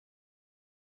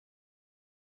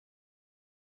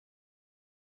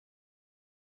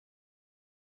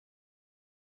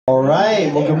All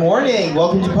right. Well, good morning.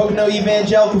 Welcome to Pocono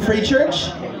Evangelical Free Church.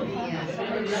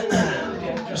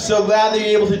 So glad that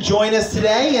you're able to join us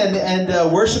today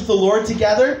and worship the Lord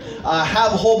together.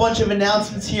 Have a whole bunch of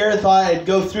announcements here. I thought I'd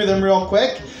go through them real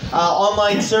quick.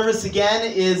 Online service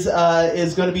again is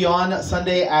going to be on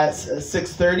Sunday at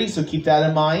 6:30, so keep that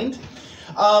in mind.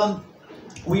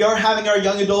 We are having our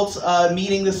young adults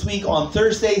meeting this week on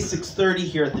Thursday, 6:30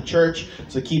 here at the church,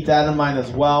 so keep that in mind as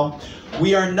well.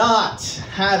 We are not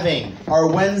having our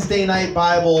Wednesday night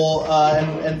Bible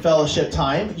and fellowship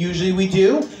time. Usually we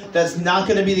do. That's not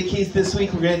going to be the case this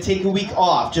week. We're going to take a week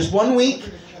off. Just 1 week,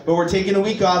 but we're taking a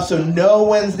week off, so no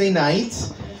Wednesday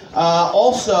night.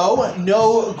 Also,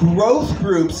 no growth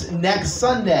groups next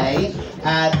Sunday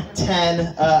at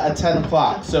 10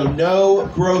 o'clock. So no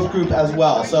growth group as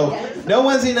well. So no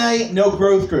Wednesday night, no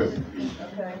growth group.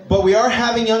 But we are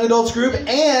having young adults group,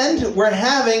 and we're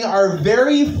having our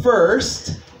very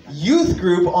first youth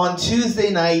group on Tuesday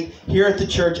night here at the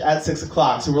church at 6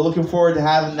 o'clock. So we're looking forward to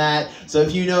having that. So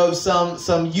if you know of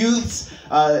some youths,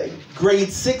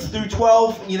 grades 6 through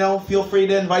 12, feel free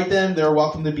to invite them. They're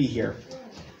welcome to be here.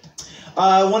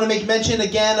 I want to make mention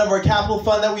again of our capital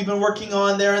fund that we've been working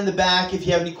on there in the back. If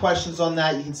you have any questions on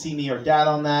that, you can see me or Dad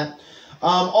on that.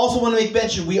 Also want to make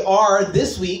mention, we are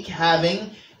this week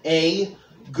having a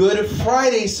Good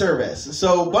Friday service.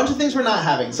 So a bunch of things we're not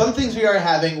having. Some things we are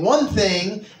having. One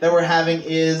thing that we're having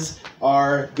is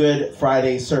our Good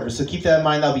Friday service. So keep that in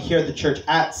mind. That'll be here at the church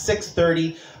at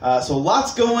 6:30. So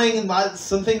lots going.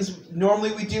 Some things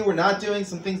normally we do, we're not doing.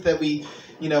 Some things that we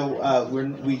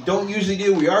don't usually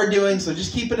do, we are doing, so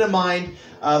just keep it in mind.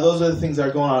 Those are the things that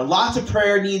are going on. Lots of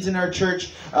prayer needs in our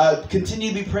church.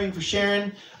 Continue to be praying for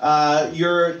Sharon.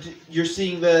 You're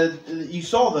seeing you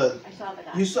saw the. I saw the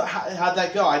guy. You saw how'd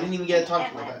that go? I didn't even get to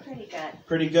talk about that. Pretty good.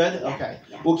 Pretty good? Yeah, okay.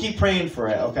 yeah. We'll keep praying for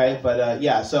it, okay? But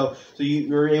so you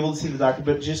were able to see the doctor,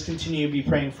 but just continue to be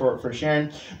praying for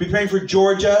Sharon. Be praying for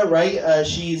Georgia, right?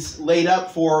 She's laid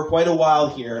up for quite a while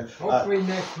here. Hopefully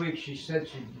next week. She said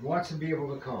she wants to be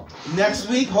able to come. Next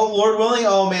week, Lord willing?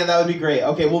 Oh man, that would be great.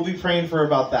 Okay, we'll be praying for her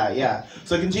about that, yeah.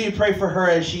 So continue to pray for her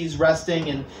as she's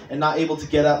resting and not able to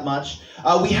get up much.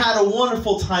 We had a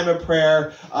wonderful time of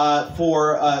prayer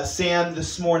for Sam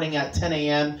this morning at 10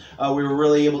 a.m. We were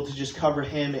really able to just cover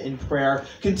him in prayer.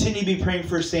 Continue to be praying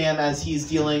for Sam as he's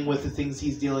dealing with the things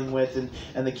he's dealing with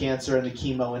and the cancer and the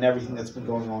chemo and everything that's been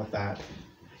going on with that.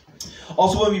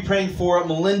 Also, we'll be praying for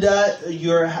Melinda,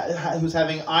 who's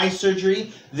having eye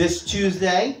surgery this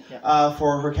Tuesday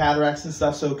for her cataracts and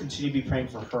stuff, so continue to be praying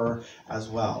for her as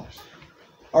well.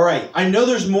 All right, I know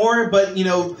there's more, but,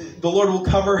 the Lord will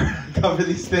cover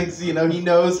these things. He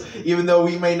knows, even though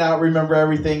we may not remember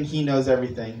everything, He knows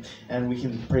everything, and we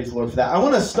can praise the Lord for that. I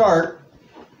want to start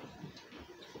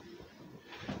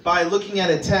by looking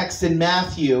at a text in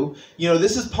Matthew.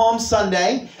 This is Palm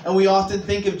Sunday, and we often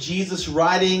think of Jesus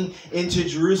riding into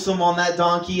Jerusalem on that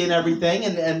donkey and everything,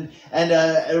 and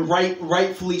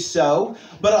rightfully so.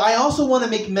 But I also want to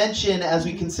make mention, as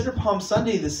we consider Palm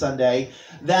Sunday this Sunday,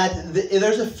 that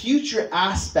there's a future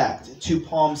aspect to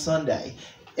Palm Sunday,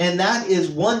 and that is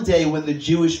one day when the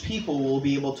Jewish people will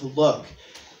be able to look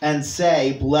and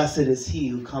say, "Blessed is he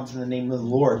who comes in the name of the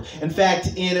Lord." In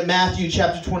fact, in Matthew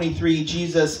chapter 23,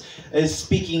 Jesus is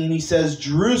speaking and he says,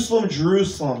 "Jerusalem,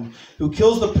 Jerusalem, who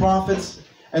kills the prophets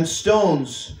and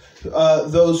stones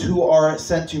those who are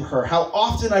sent to her. How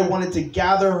often I wanted to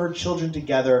gather her children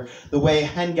together the way a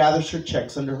hen gathers her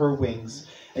chicks under her wings,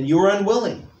 and you were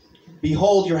unwilling.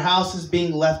 Behold, your house is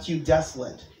being left you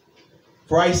desolate.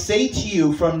 For I say to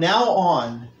you, from now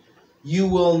on, you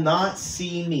will not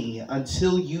see me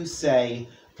until you say,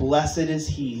 'Blessed is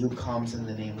he who comes in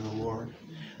the name of the Lord.'"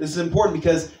 This is important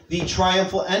because the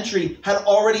triumphal entry had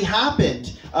already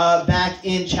happened back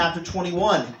in chapter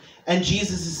 21. And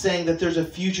Jesus is saying that there's a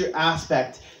future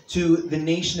aspect to the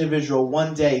nation of Israel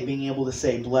one day being able to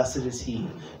say, "Blessed is he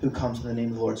who comes in the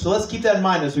name of the Lord." So let's keep that in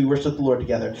mind as we worship the Lord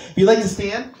together. If you'd like to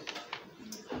stand,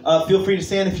 feel free to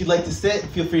stand. If you'd like to sit,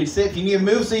 feel free to sit. If you need to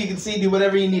move so you can see, do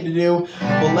whatever you need to do.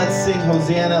 But let's sing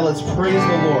Hosanna. Let's praise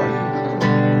the Lord.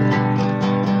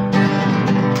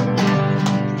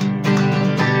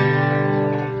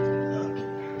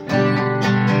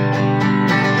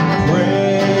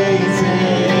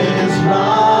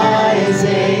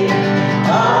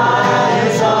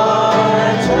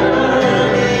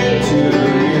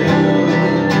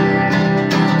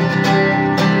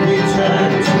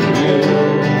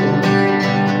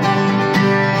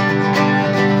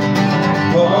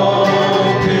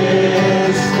 Hope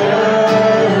is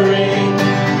stirring.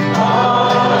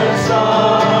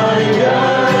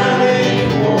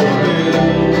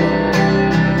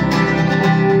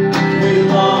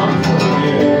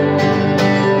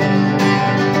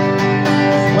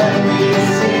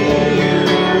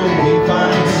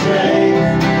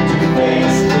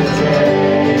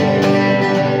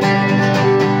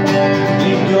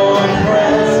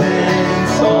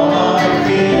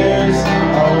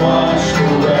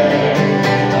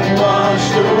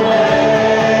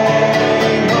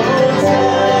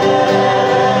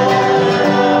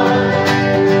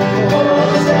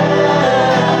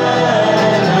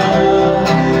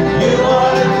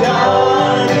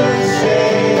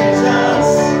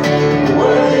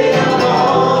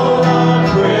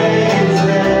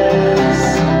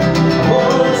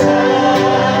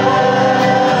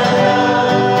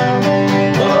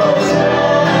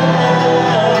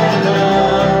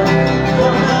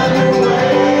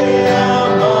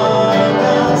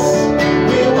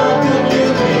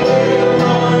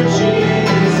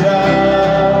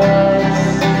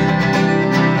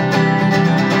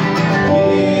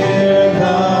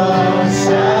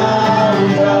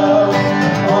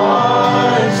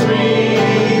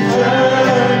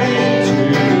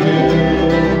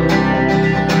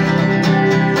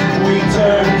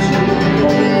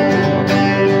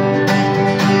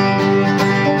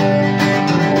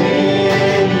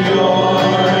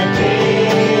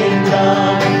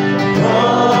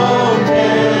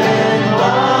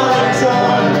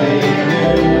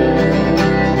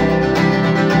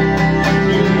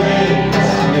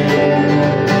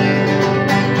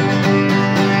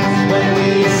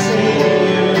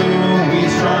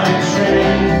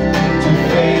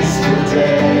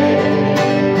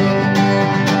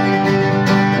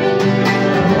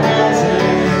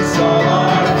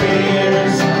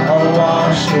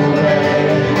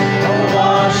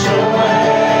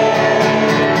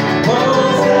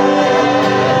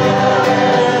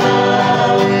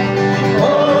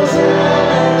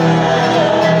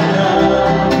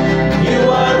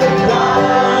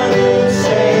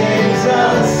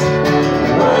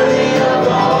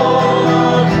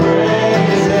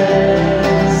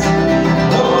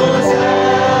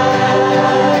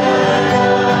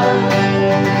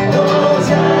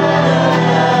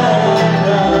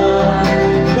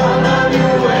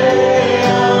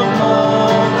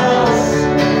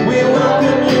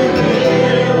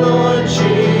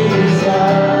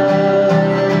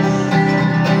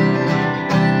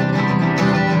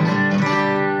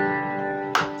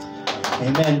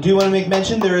 want to make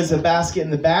mention, there is a basket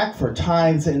in the back for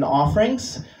tithes and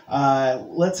offerings.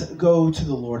 Let's go to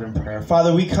the Lord in prayer.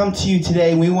 Father, we come to you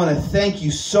today and we want to thank you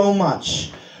so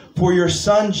much for your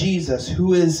Son Jesus,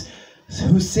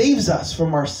 who saves us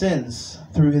from our sins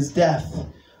through his death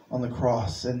on the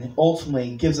cross and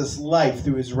ultimately gives us life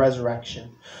through his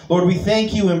resurrection. Lord, we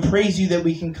thank you and praise you that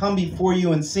we can come before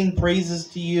you and sing praises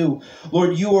to you.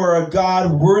 Lord, you are a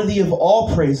God worthy of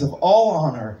all praise, of all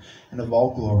honor, and of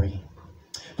all glory.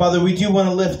 Father, we do want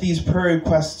to lift these prayer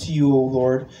requests to you, O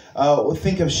Lord.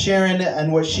 Think of Sharon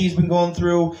and what she's been going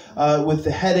through with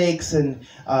the headaches and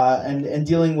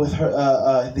dealing with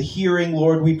her the hearing.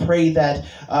 Lord, we pray that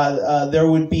there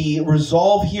would be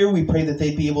resolve here. We pray that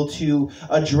they'd be able to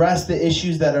address the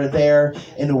issues that are there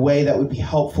in a way that would be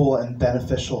helpful and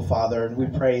beneficial, Father. And we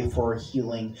pray for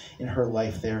healing in her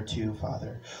life there too,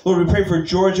 Father. Lord, we pray for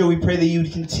Georgia. We pray that you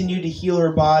would continue to heal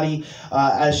her body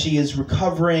as she is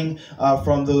recovering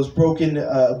from those broken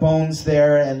bones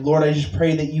there. And Lord, I just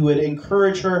pray that you would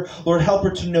encourage her. Lord, help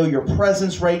her to know your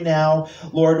presence right now.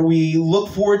 Lord, we look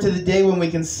forward to the day when we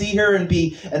can see her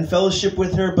and fellowship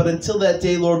with her. But until that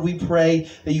day, Lord, we pray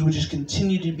that you would just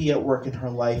continue to be at work in her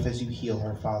life as you heal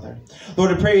her, Father.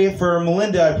 Lord, I pray for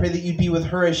Melinda. I pray that you'd be with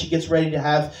her as she gets ready to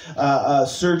have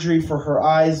surgery for her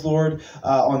eyes, Lord.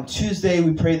 On Tuesday,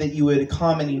 we pray that you would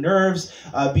calm any nerves,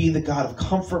 be the God of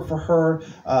comfort for her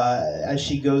as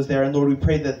she goes there. And Lord, we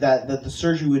pray that the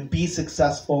surgery would be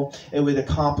successful. It would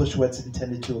accomplish what's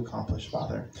intended to accomplish,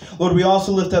 Father. Lord, we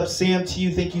also lift up Sam to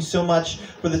you. Thank you so much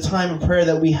for the time of prayer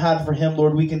that we had for him,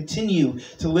 Lord. We continue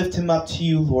to lift him up to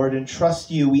you, Lord, and trust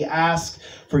you. We ask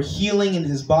for healing in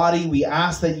his body. We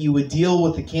ask that you would deal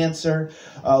with the cancer.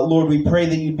 Lord, we pray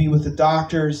that you'd be with the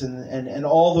doctors and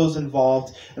all those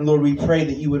involved. And Lord, we pray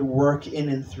that you would work in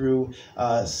and through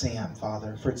Sam,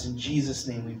 Father. For it's in Jesus'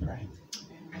 name we pray.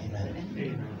 Amen.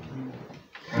 Amen.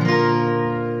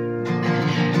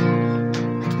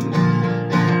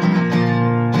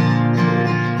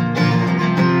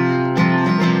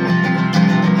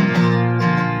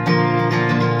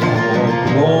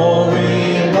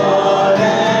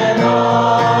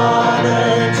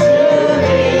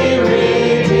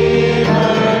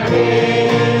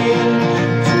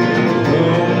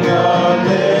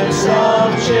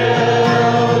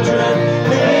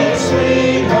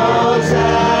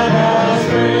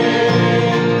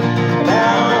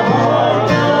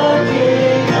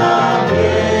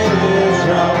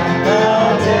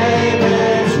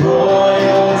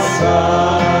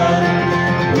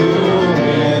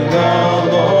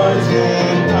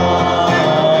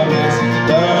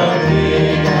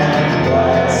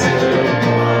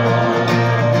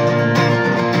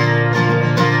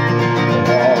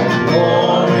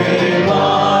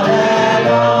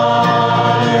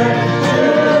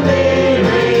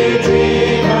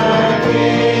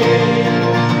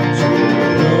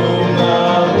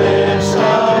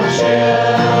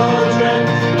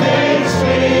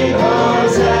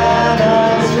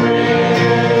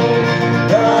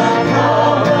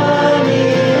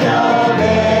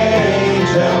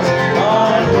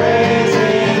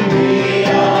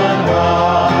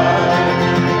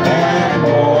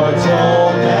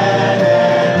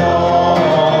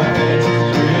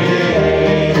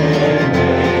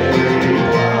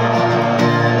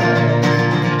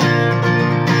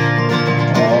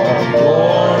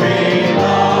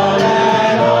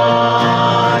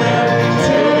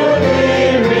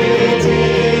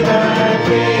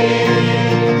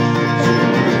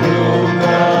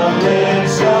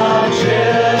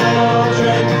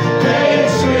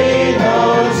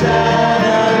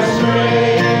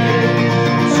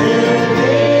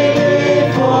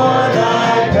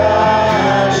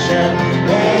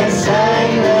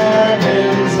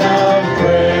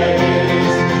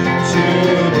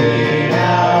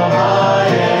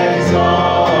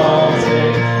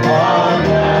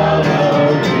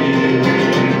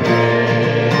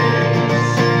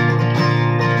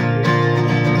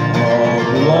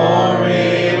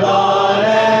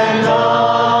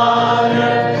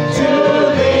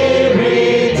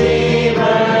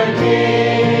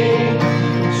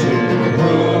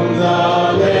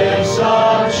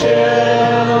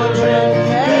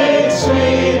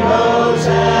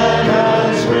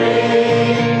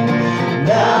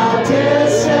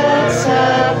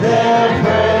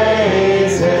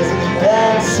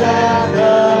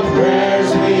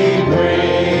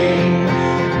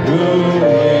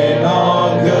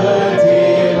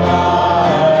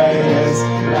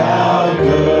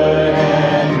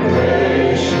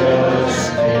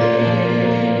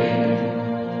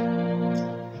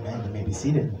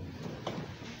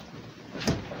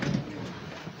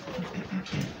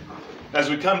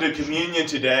 we come to communion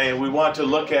today, we want to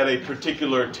look at a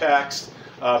particular text.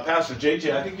 Pastor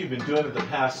JJ, I think you've been doing it the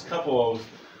past couple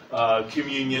of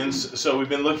communions. So we've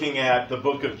been looking at the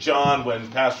book of John when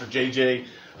Pastor JJ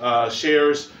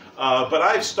shares. But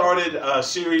I've started a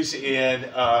series in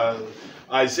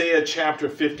Isaiah chapter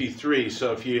 53.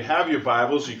 So if you have your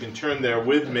Bibles, you can turn there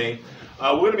with me.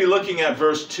 We're going to be looking at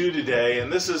verse 2 today,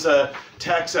 and this is a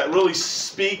text that really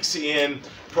speaks in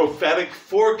prophetic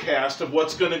forecast of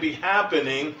what's going to be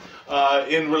happening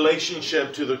in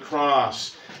relationship to the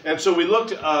cross. And so we looked,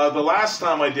 the last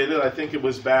time I did it, I think it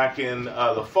was back in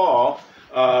the fall,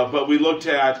 but we looked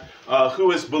at who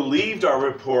has believed our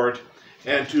report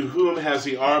and to whom has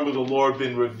the arm of the Lord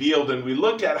been revealed. And we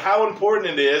looked at how important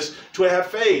it is to have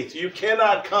faith. You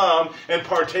cannot come and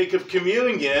partake of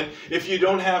communion if you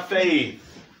don't have faith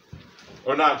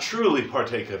or not truly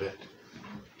partake of it.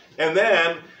 And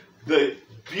then the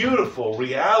beautiful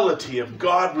reality of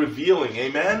God revealing.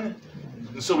 Amen?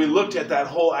 And so we looked at that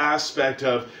whole aspect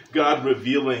of God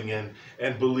revealing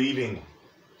and believing.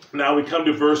 Now we come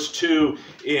to verse 2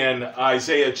 in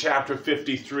Isaiah chapter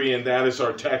 53, and that is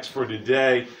our text for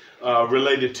today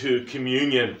related to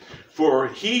communion. For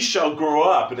he shall grow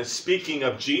up, and it's speaking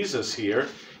of Jesus here,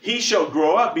 he shall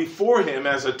grow up before him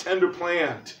as a tender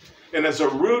plant, and as a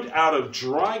root out of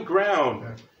dry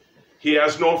ground. He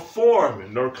has no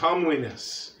form nor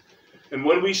comeliness. And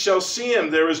when we shall see him,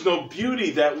 there is no beauty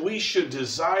that we should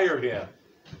desire him.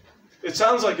 It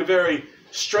sounds like a very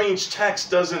strange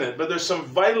text, doesn't it? But there's some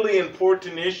vitally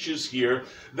important issues here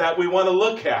that we want to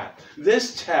look at.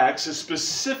 This text is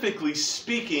specifically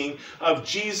speaking of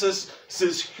Jesus'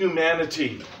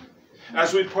 humanity.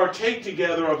 As we partake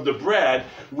together of the bread,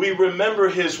 we remember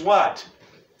his what?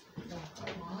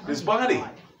 His body.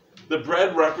 The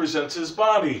bread represents his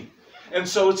body. And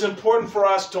so it's important for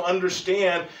us to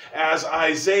understand, as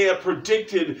Isaiah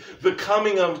predicted the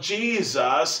coming of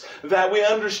Jesus, that we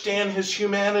understand his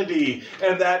humanity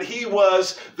and that he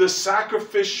was the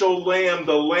sacrificial lamb,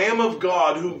 the Lamb of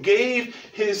God who gave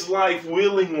his life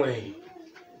willingly.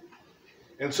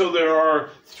 And so there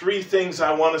are three things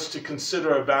I want us to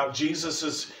consider about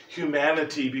Jesus'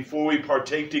 humanity before we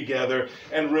partake together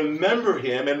and remember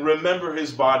him and remember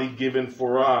his body given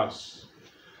for us.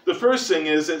 The first thing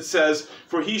is, it says,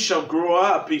 for he shall grow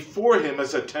up before him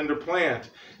as a tender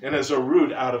plant and as a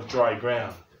root out of dry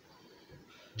ground.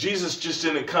 Jesus just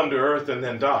didn't come to earth and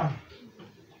then die.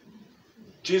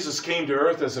 Jesus came to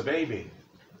earth as a baby.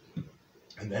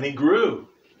 And then he grew.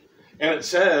 And it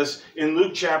says in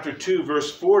Luke chapter 2,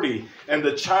 verse 40, and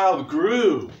the child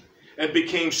grew and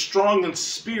became strong in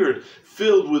spirit,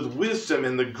 filled with wisdom,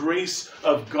 and the grace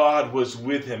of God was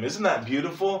with him. Isn't that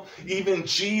beautiful? Even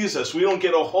Jesus, we don't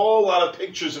get a whole lot of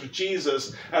pictures of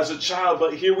Jesus as a child,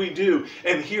 but here we do.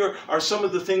 And here are some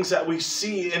of the things that we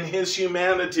see in his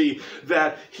humanity,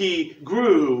 that he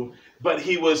grew, but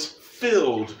he was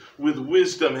filled with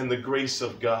wisdom and the grace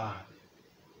of God.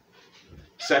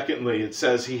 Secondly, it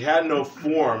says he had no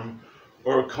form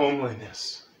or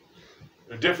comeliness.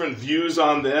 There are different views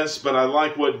on this, but I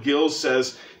like what Gill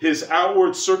says. His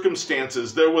outward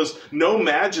circumstances, there was no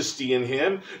majesty in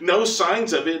him, no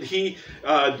signs of it. He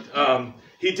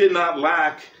did not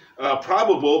lack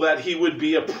probable that he would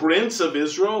be a prince of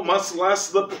Israel, much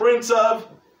less the prince of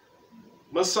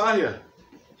Messiah.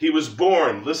 He was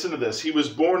born, listen to this, he was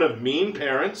born of mean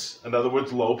parents, in other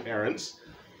words, low parents,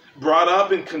 brought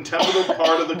up in contemptible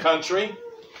part of the country.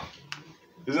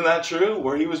 Isn't that true,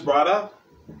 where he was brought up?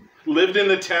 Lived in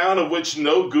a town of which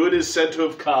no good is said to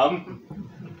have come,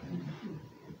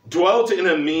 dwelt in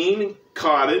a mean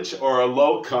cottage or a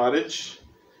low cottage,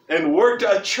 and worked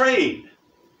a trade.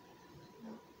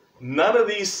 None of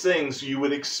these things you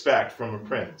would expect from a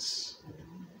prince.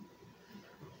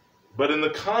 But in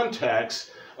the context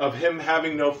of him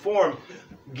having no form,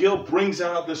 Gill brings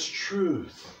out this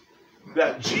truth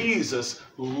that Jesus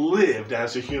lived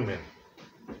as a human.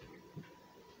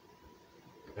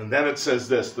 And then it says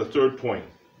this, the third point.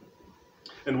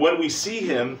 And when we see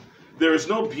him, there is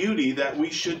no beauty that we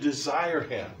should desire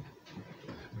him.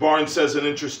 Barnes says an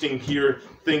interesting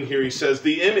thing here. He says,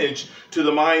 the image to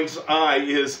the mind's eye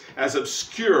is as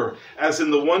obscure as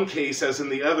in the one case as in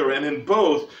the other. And in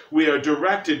both, we are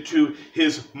directed to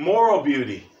his moral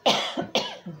beauty.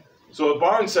 So what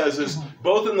Barnes says is,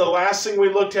 both in the last thing we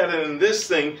looked at and in this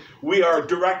thing, we are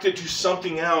directed to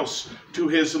something else, to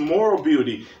his moral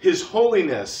beauty, his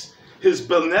holiness, his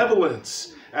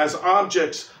benevolence, as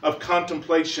objects of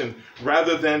contemplation,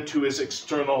 rather than to his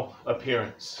external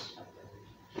appearance.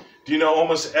 Do you know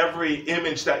almost every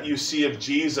image that you see of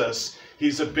Jesus,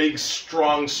 He's a big,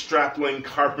 strong, strapping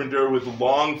carpenter with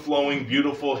long, flowing,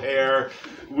 beautiful hair,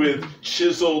 with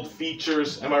chiseled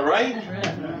features. Am I right?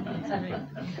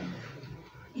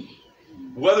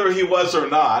 Whether he was or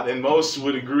not, and most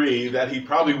would agree that he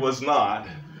probably was not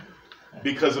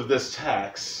because of this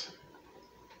text,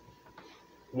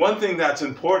 one thing that's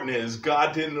important is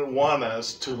God didn't want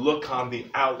us to look on the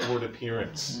outward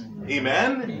appearance.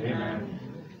 Amen? Amen.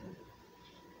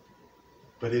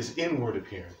 But his inward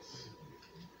appearance.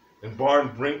 And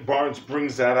Barnes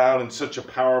brings that out in such a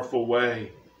powerful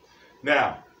way.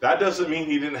 Now, that doesn't mean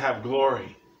he didn't have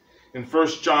glory. In 1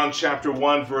 John chapter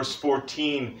 1, verse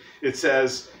 14, it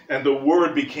says, and the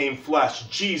Word became flesh.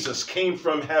 Jesus came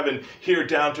from heaven here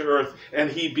down to earth,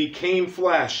 and he became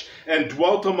flesh and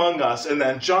dwelt among us. And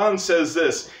then John says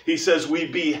this. He says, we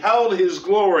beheld his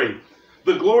glory.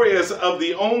 The glory is of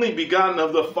the only begotten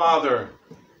of the Father.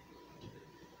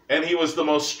 And he was the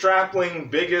most strapping,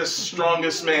 biggest,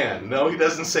 strongest man. No, he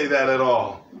doesn't say that at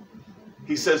all.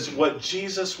 He says what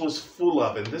Jesus was full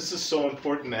of, and this is so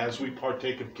important as we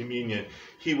partake of communion,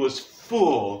 he was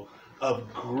full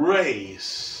of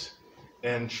grace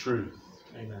and truth.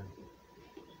 Amen.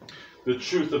 The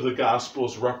truth of the gospel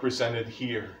is represented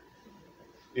here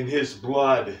in his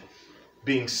blood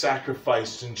being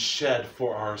sacrificed and shed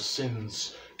for our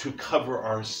sins, to cover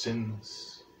our sins.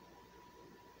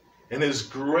 And his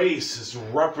grace is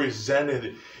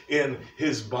represented in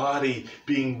his body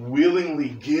being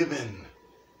willingly given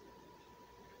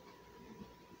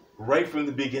right from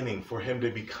the beginning for him to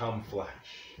become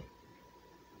flesh.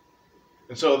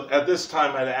 And so at this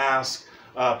time I'd ask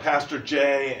Pastor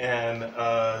Jay and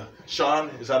Sean,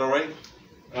 is that all right?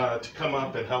 To come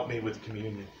up and help me with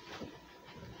communion.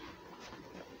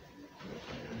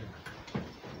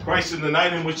 Christ, in the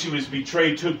night in which he was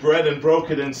betrayed, took bread and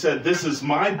broke it and said, this is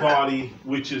my body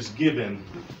which is given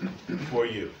for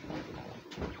you.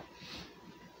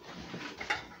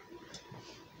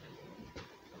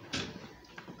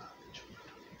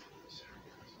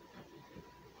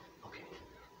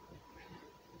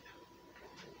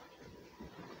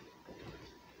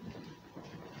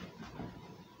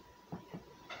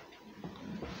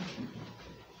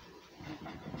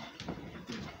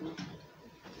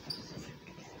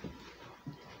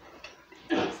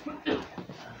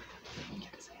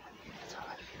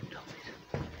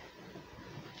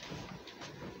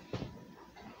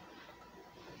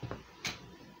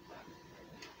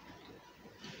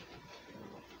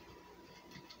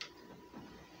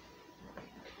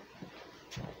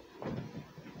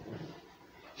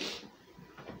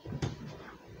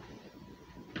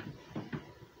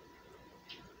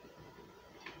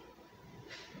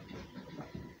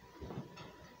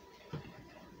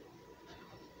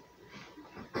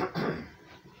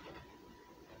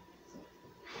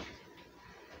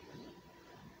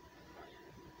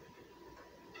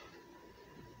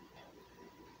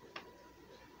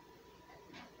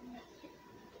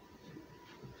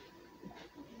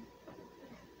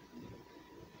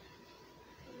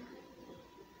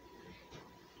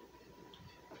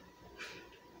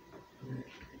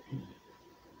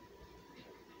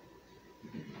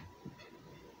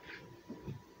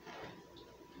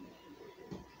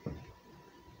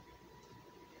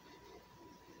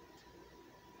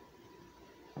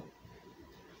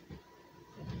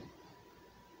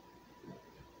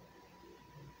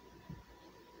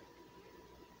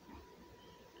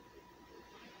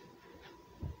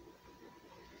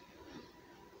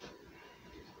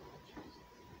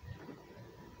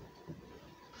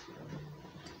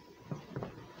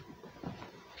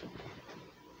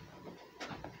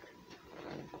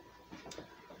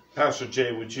 Pastor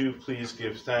Jay, would you please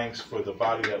give thanks for the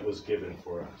body that was given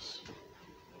for us?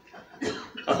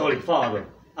 Holy Father,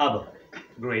 Abba,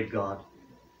 great God,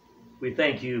 we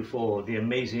thank you for the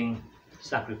amazing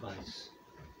sacrifice.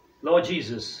 Lord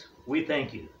Jesus, we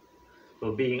thank you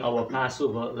for being our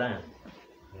Passover lamb,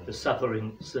 the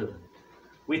suffering servant.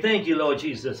 We thank you, Lord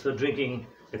Jesus, for drinking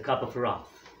the cup of wrath,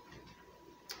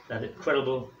 that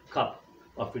incredible cup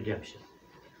of redemption,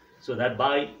 so that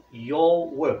by your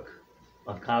work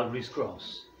on Calvary's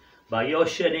cross, by your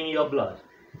shedding your blood,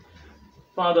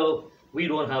 Father, we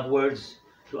don't have words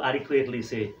to adequately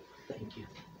say thank you.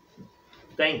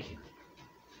 Thank you.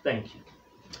 Thank you.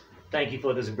 Thank you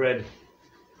for this bread.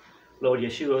 Lord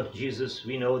Yeshua, Jesus,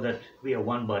 we know that we are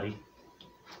one body.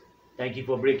 Thank you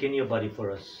for breaking your body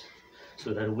for us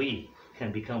so that we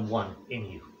can become one in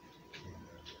you.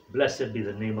 Blessed be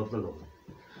the name of the Lord.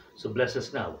 So bless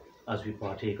us now as we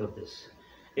partake of this.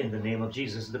 In the name of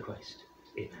Jesus the Christ.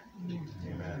 Amen.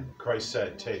 Amen. Christ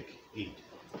said, take, eat.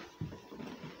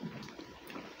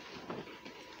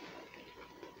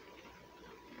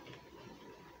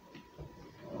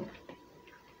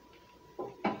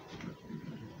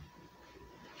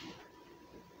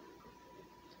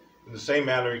 same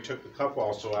manner he took the cup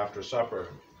also after supper,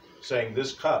 saying,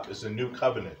 "This cup is the new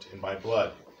covenant in my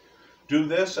blood. Do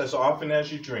this as often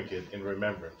as you drink it in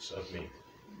remembrance of me."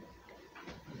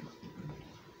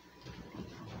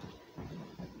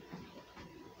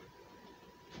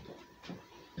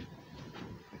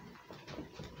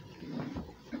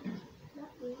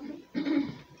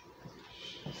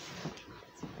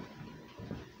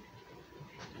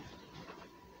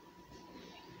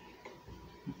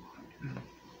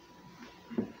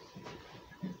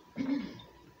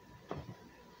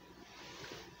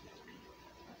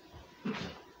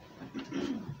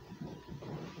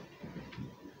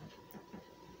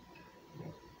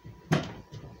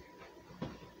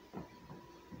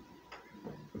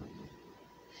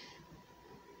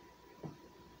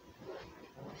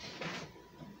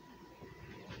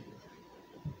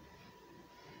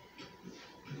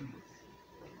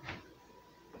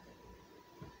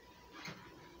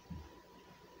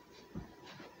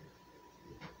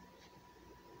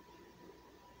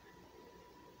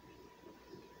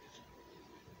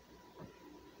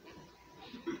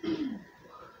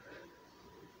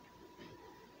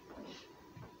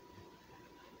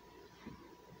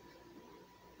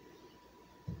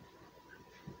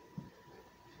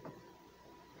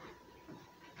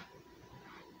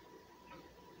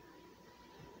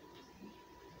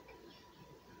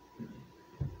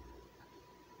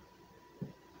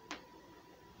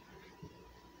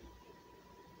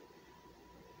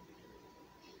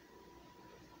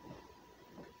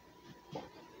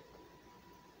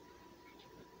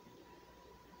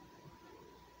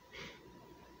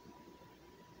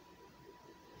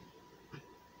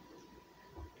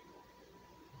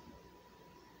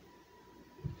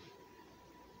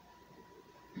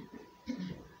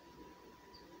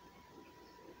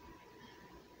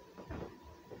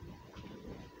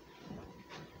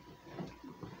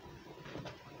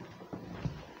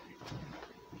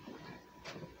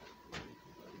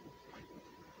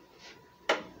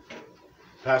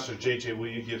 Pastor JJ, will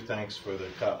you give thanks for the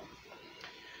cup?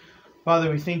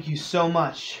 Father, we thank you so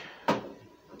much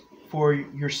for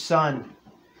your Son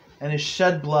and his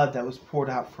shed blood that was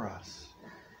poured out for us.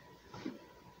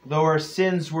 Though our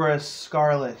sins were as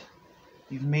scarlet,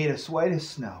 you've made us white as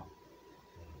snow,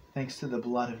 thanks to the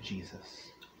blood of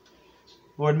Jesus.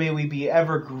 Lord, may we be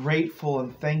ever grateful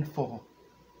and thankful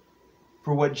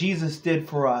for what Jesus did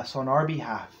for us on our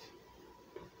behalf.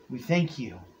 We thank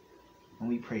you and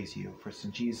we praise you. For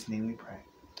in Jesus' name we pray.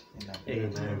 Amen.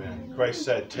 Amen. Amen. Christ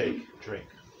said, "Take, drink."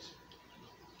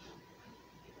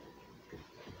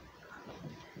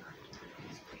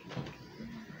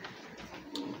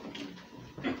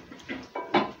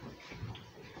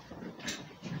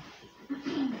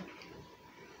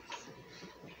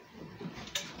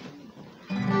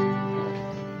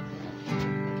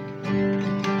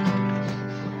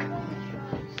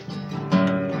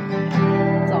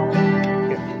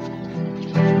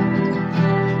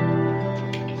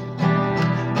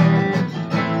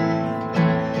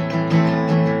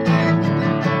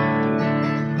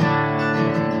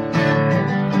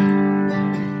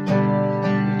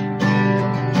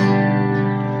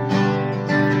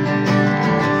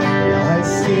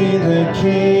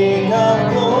 King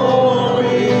of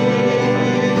glory,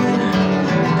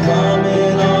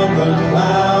 coming on the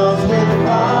clouds with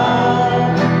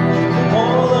fire. The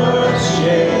whole earth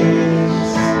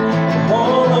shakes, the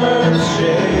whole earth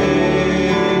shakes.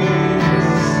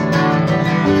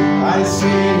 I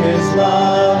see his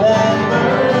love and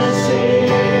mercy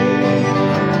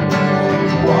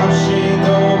washing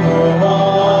over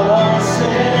all our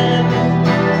sin.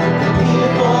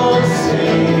 People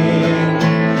sing.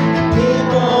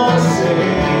 People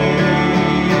sing.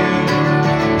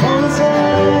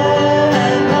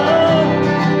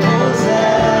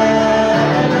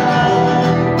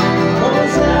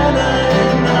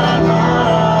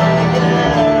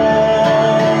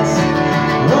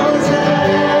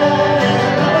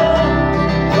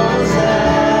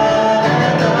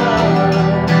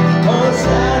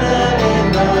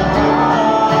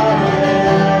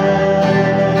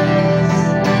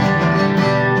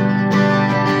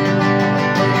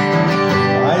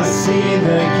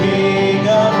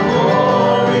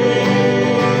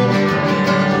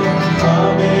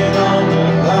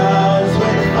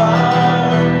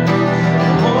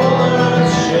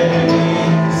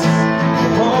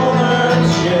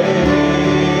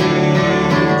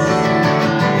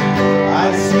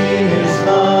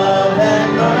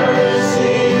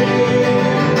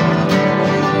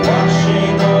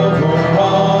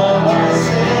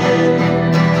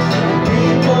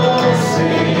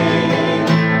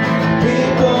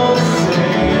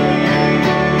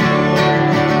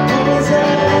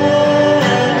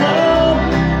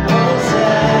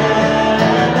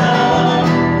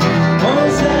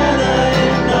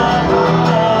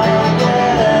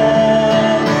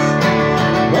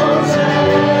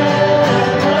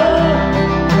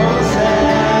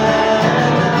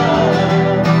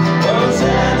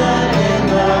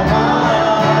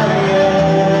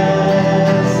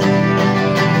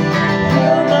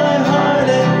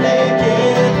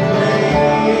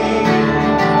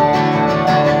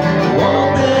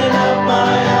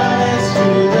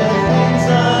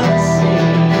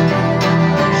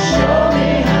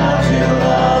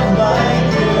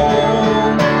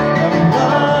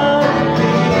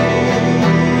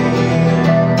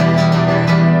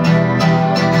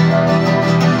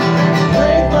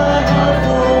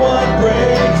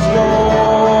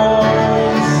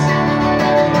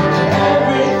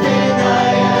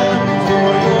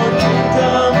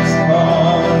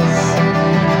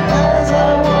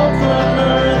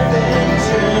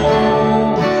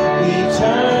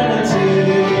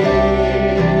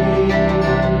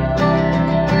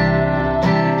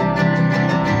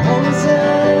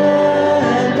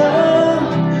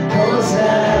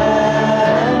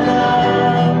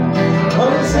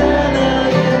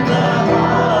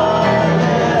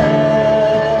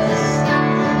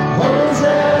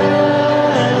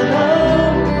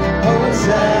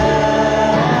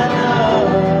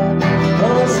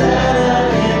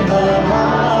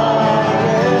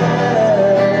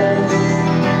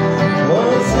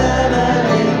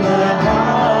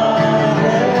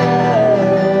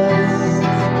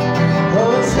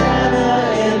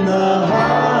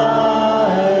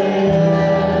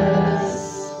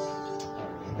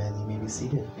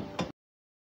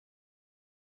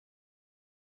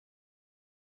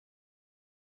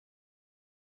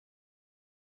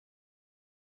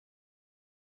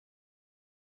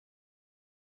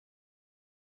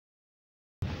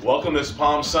 Welcome this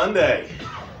Palm Sunday.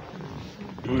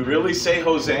 Do we really say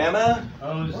Hosanna?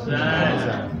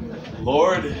 Hosanna.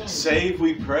 Lord, save,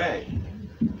 we pray.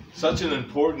 Such an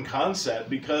important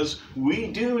concept because we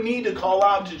do need to call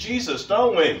out to Jesus,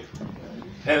 don't we?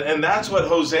 And that's what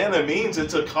Hosanna means.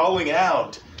 It's a calling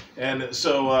out. And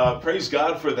so praise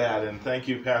God for that. And thank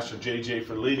you, Pastor JJ,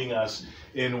 for leading us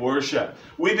in worship.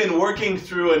 We've been working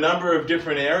through a number of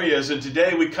different areas, and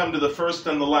today we come to the first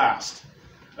and the last.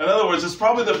 In other words, it's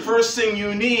probably the first thing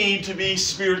you need to be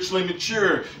spiritually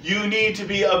mature. You need to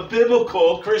be a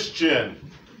biblical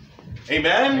Christian.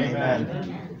 Amen?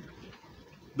 Amen.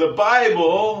 The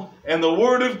Bible and the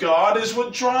Word of God is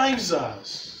what drives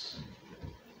us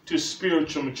to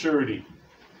spiritual maturity.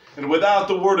 And without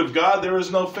the Word of God, there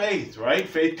is no faith, right?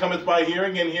 Faith cometh by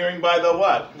hearing, and hearing by the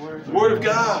what? Word of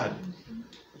God.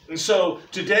 And so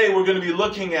today we're going to be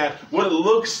looking at what it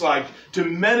looks like to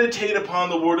meditate upon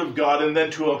the Word of God and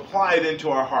then to apply it into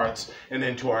our hearts and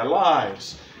into our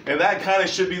lives. And that kind of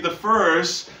should be the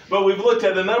first, but we've looked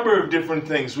at a number of different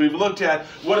things. We've looked at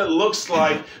what it looks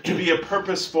like to be a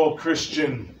purposeful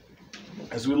Christian,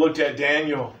 as we looked at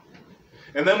Daniel.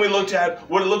 And then we looked at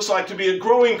what it looks like to be a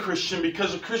growing Christian,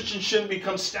 because a Christian shouldn't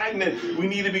become stagnant. We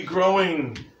need to be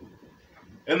growing.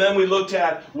 And then we looked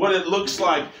at what it looks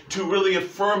like to really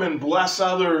affirm and bless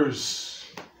others.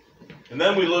 And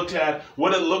then we looked at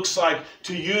what it looks like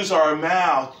to use our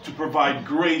mouth to provide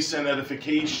grace and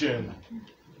edification.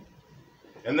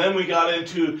 And then we got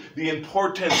into the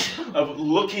importance of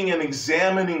looking and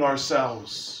examining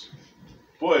ourselves.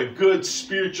 Boy, a good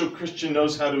spiritual Christian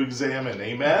knows how to examine.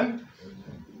 Amen?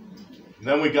 And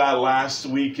then we got last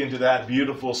week into that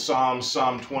beautiful Psalm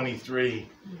 23,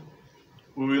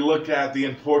 where we looked at the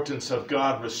importance of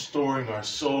God restoring our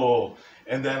soul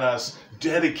and then us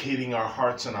dedicating our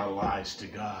hearts and our lives to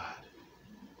God.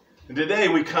 And today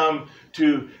we come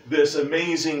to this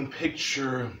amazing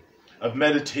picture of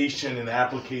meditation and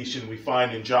application we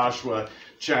find in Joshua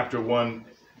chapter 1,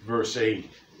 verse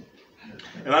 8.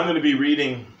 And I'm going to be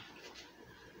reading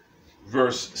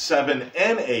verse 7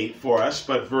 and 8 for us,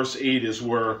 but verse 8 is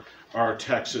where our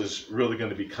text is really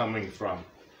going to be coming from.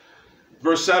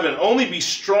 Verse 7, only be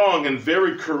strong and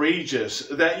very courageous,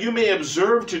 that you may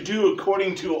observe to do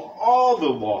according to all the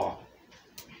law,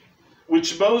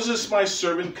 which Moses my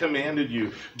servant commanded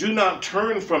you. Do not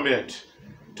turn from it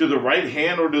to the right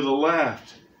hand or to the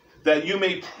left, that you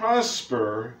may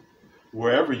prosper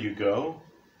wherever you go.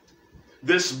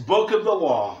 This book of the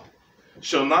law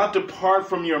shall not depart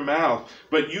from your mouth,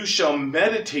 but you shall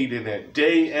meditate in it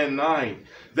day and night,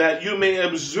 that you may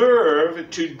observe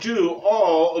to do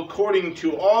all according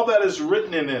to all that is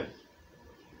written in it.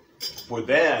 For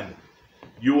then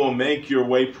you will make your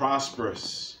way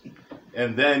prosperous,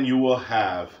 and then you will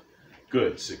have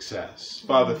good success.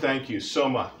 Father, thank you so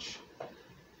much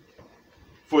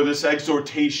for this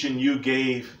exhortation you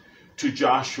gave to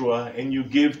Joshua, and you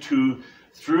give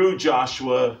through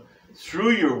Joshua,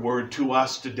 through your word to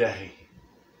us today.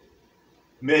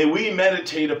 May we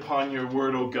meditate upon your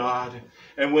word, O God,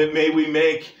 and may we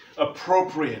make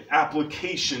appropriate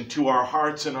application to our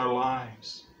hearts and our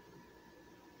lives.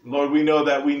 Lord, we know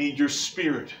that we need your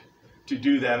Spirit to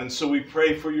do that, and so we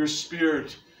pray for your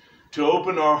Spirit to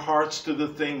open our hearts to the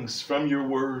things from your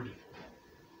word.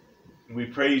 And we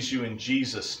praise you in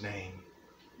Jesus' name.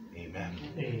 Amen.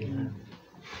 Amen.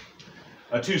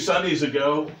 2 Sundays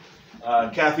ago,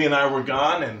 Kathy and I were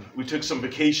gone, and we took some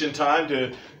vacation time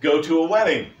to go to a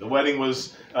wedding. The wedding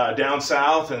was down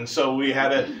south, and so we had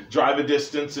to drive a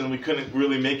distance, and we couldn't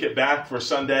really make it back for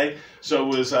Sunday. So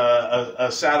it was a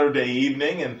Saturday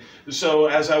evening, and so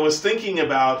as I was thinking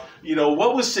about,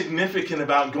 what was significant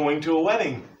about going to a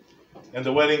wedding? And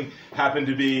the wedding happened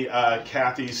to be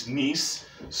Kathy's niece,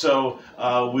 so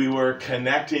we were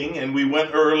connecting, and we went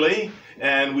early.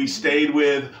 And we stayed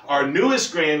with our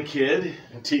newest grandkid,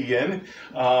 Tegan,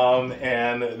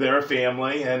 and their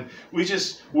family. And we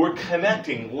just were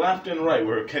connecting left and right.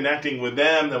 We were connecting with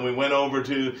them. Then we went over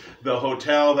to the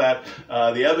hotel that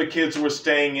the other kids were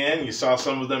staying in. You saw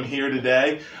some of them here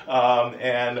today.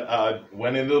 And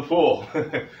went into the pool.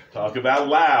 Talk about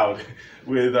loud.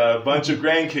 With a bunch of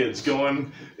grandkids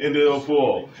going into the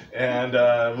pool.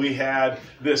 And we had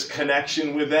this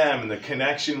connection with them and the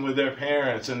connection with their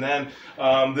parents. And then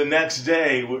the next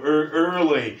day,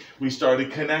 early, we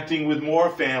started connecting with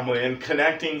more family and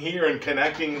connecting here and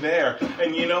connecting there.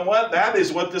 And you know what? That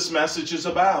is what this message is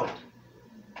about.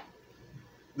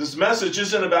 This message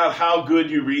isn't about how good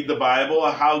you read the Bible,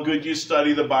 or how good you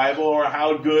study the Bible, or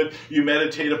how good you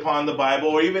meditate upon the Bible,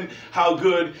 or even how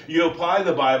good you apply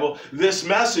the Bible. This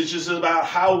message is about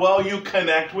how well you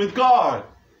connect with God.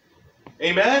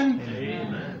 Amen?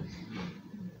 Amen.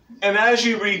 And as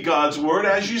you read God's Word,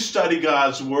 as you study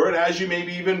God's Word, as you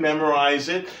maybe even memorize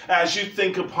it, as you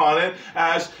think upon it,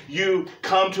 as you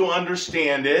come to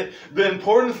understand it, the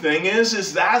important thing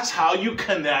is that's how you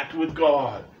connect with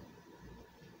God.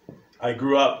 I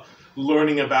grew up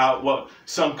learning about what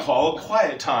some call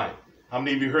quiet time. How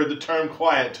many of you heard the term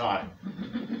quiet time?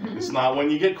 It's not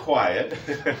when you get quiet,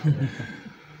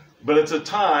 but it's a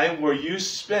time where you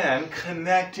spend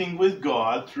connecting with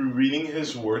God through reading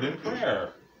His Word and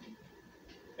prayer.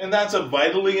 And that's a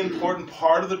vitally important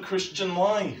part of the Christian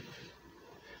life.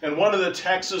 And one of the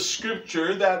texts of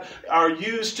Scripture that are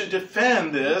used to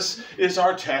defend this is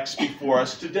our text before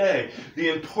us today. The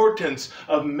importance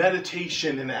of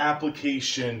meditation and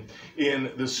application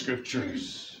in the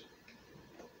Scriptures.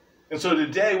 And so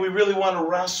today we really want to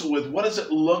wrestle with what does it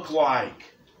look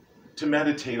like to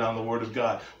meditate on the Word of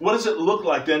God? What does it look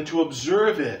like then to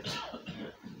observe it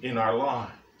in our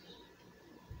lives?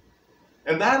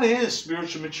 And that is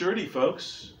spiritual maturity,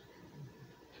 folks.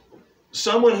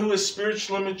 Someone who is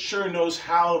spiritually mature knows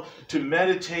how to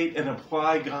meditate and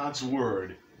apply God's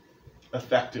Word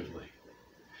effectively.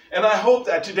 And I hope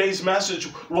that today's message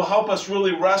will help us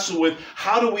really wrestle with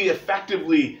how do we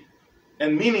effectively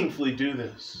and meaningfully do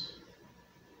this.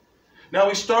 Now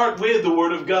we start with the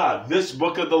Word of God, this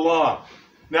book of the law.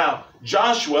 Now,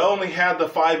 Joshua only had the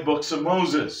 5 books of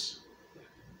Moses.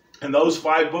 And those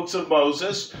 5 books of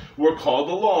Moses were called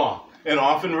the law, and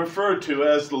often referred to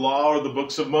as the law or the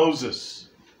books of Moses.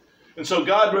 And so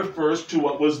God refers to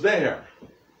what was there,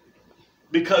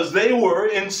 because they were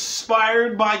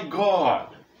inspired by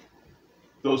God,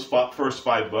 those first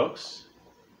 5 books.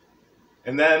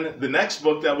 And then the next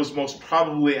book that was most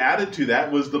probably added to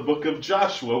that was the book of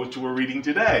Joshua, which we're reading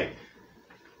today.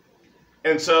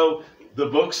 And so the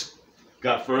books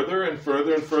got further and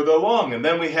further and further along. And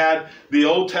then we had the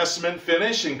Old Testament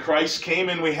finish, and Christ came,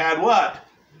 and we had what?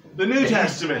 The New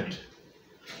Testament.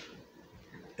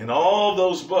 And all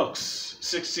those books,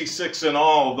 66 in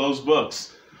all those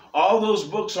books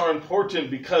are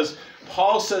important because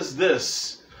Paul says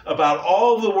this about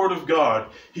all the Word of God.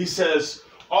 He says,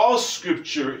 all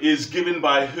Scripture is given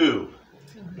by who?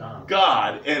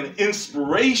 God, and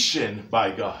inspiration by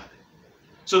God.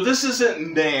 So this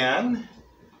isn't man.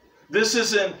 This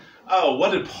isn't, oh,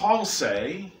 what did Paul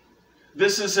say?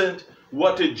 This isn't,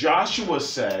 what did Joshua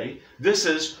say? This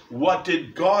is, what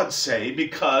did God say?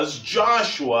 Because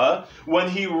Joshua, when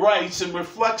he writes and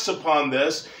reflects upon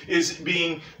this, is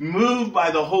being moved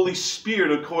by the Holy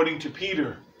Spirit according to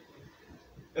Peter.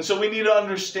 And so we need to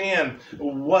understand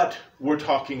what we're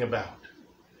talking about.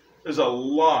 There's a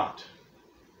lot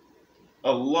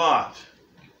of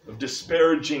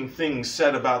disparaging things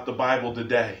said about the Bible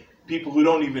today. People who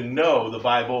don't even know the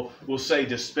Bible will say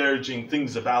disparaging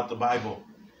things about the Bible.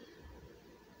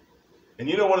 And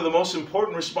you know one of the most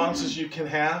important responses you can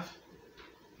have?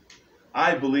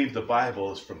 I believe the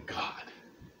Bible is from God.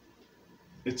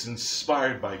 It's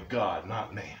inspired by God,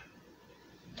 not man.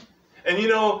 And you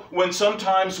know, when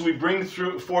sometimes we bring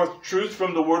forth truth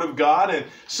from the Word of God and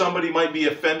somebody might be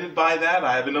offended by that,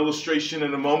 I have an illustration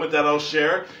in a moment that I'll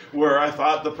share where I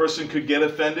thought the person could get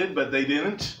offended, but they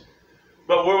didn't.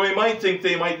 But where we might think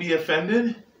they might be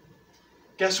offended,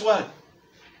 guess what?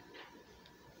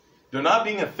 They're not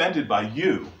being offended by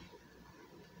you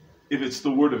if it's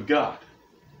the Word of God.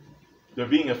 They're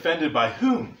being offended by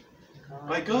whom?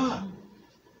 By God.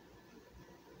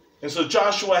 And so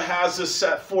Joshua has this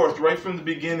set forth right from the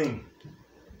beginning.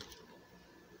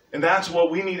 And that's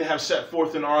what we need to have set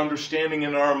forth in our understanding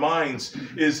in our minds,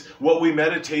 is what we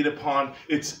meditate upon.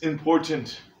 It's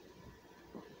important.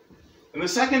 And the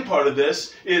second part of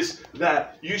this is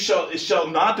that it shall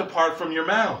not depart from your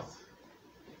mouth.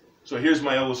 So here's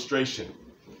my illustration.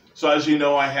 So as you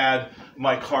know, I had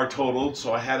my car totaled,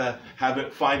 so I had to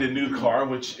find a new car,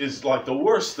 which is like the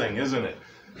worst thing, isn't it?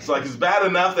 It's like it's bad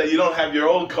enough that you don't have your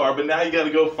old car, but now you got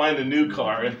to go find a new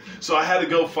car. And so I had to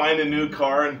go find a new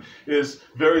car, and it was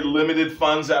very limited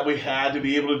funds that we had to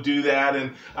be able to do that.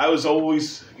 And I was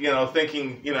always,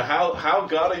 thinking, how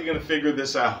God are you going to figure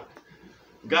this out?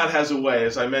 God has a way,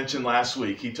 as I mentioned last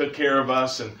week. He took care of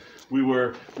us, and we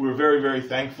were very, very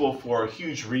thankful for a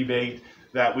huge rebate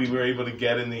that we were able to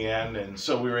get in the end, and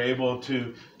so we were able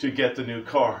to get the new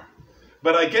car.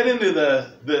 But I get into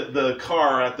the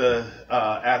car at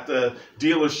the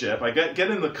dealership. I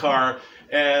get in the car,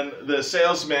 and the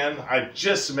salesman, I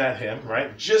just met him,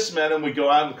 right? Just met him. We go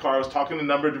out in the car. I was talking to a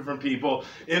number of different people,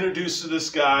 introduced to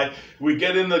this guy. We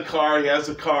get in the car. He has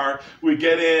the car. We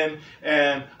get in,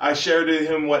 and I shared with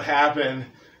him what happened,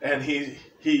 and he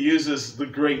uses the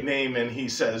great name, and he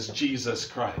says, Jesus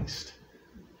Christ.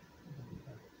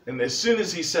 And as soon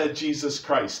as he said Jesus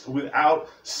Christ, without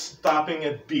stopping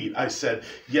a beat, I said,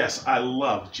 yes, I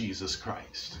love Jesus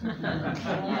Christ.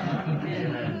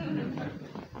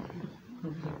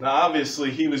 Now,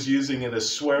 obviously, he was using it as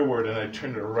swear word, and I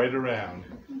turned it right around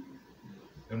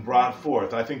and brought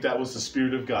forth. I think that was the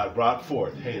Spirit of God, brought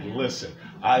forth, hey, listen,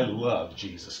 I love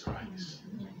Jesus Christ.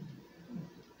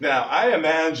 Now, I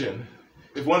imagine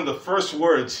if one of the first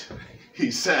words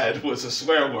he said was a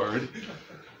swear word,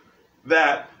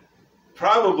 that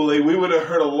probably we would have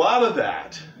heard a lot of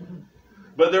that.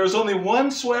 But there was only one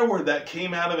swear word that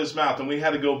came out of his mouth, and we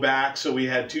had to go back, so we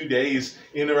had 2 days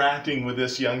interacting with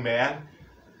this young man.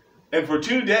 And for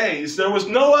 2 days, there was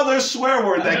no other swear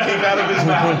word that came out of his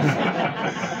mouth.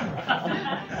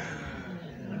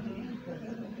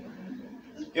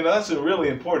 You know, that's really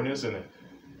important, isn't it?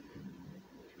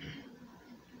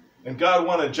 And God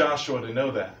wanted Joshua to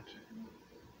know that.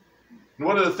 And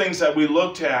one of the things that we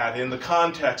looked at in the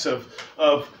context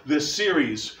of this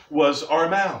series was our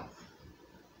mouth.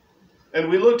 And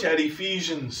we looked at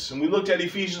Ephesians, and we looked at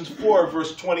Ephesians 4,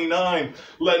 verse 29.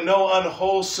 Let no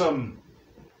unwholesome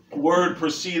word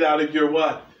proceed out of your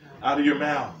what? Out of your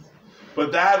mouth.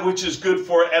 But that which is good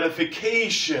for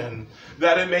edification,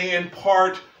 that it may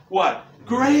impart what?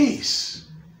 Grace.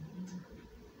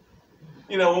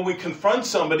 You know, when we confront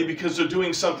somebody because they're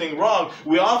doing something wrong,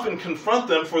 we often confront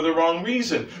them for the wrong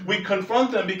reason. We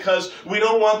confront them because we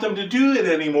don't want them to do it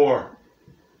anymore.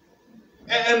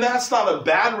 And that's not a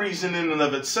bad reason in and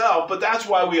of itself, but that's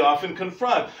why we often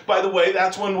confront. By the way,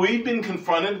 that's when we've been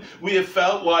confronted, we have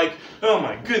felt like, oh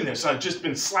my goodness, I've just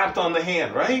been slapped on the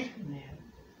hand, right? Yeah.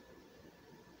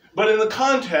 But in the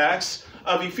context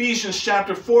of Ephesians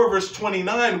chapter 4, verse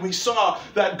 29, we saw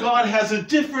that God has a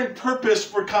different purpose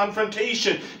for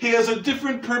confrontation. He has a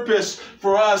different purpose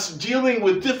for us dealing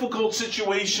with difficult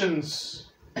situations.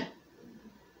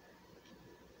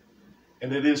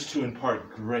 And it is to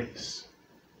impart grace.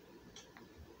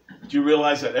 Do you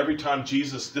realize that every time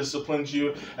Jesus disciplines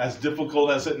you, as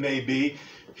difficult as it may be,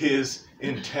 his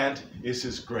intent is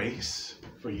his grace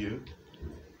for you?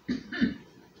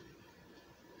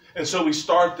 And so we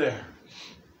start there.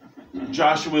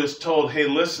 Joshua is told, hey,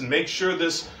 listen, make sure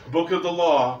this book of the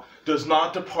law does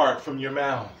not depart from your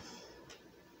mouth.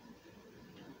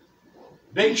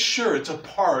 Make sure it's a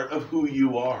part of who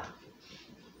you are.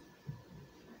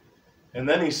 And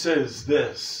then he says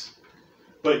this,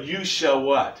 but you shall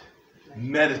what?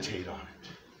 Meditate on it.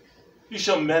 You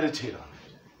shall meditate on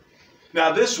it.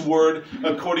 Now this word,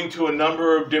 according to a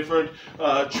number of different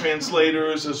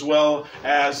translators as well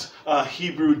as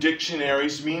Hebrew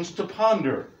dictionaries, means to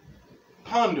ponder.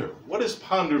 Ponder. What does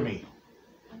ponder mean?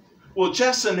 Well,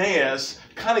 Jessenias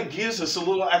kind of gives us a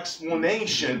little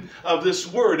explanation of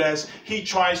this word as he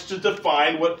tries to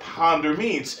define what ponder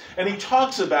means. And he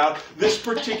talks about this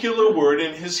particular word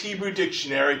in his Hebrew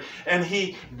dictionary, and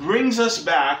he brings us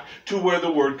back to where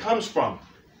the word comes from.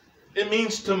 It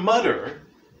means to mutter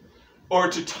or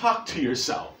to talk to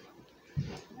yourself.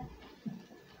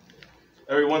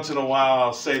 Every once in a while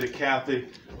I'll say to Kathy,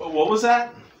 what was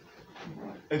that?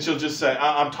 And she'll just say,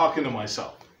 I'm talking to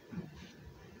myself.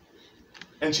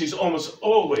 And she's almost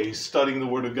always studying the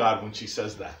Word of God when she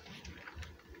says that.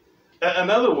 In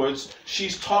other words,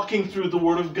 she's talking through the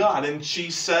Word of God, and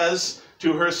she says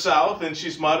to herself, and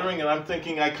she's muttering, and I'm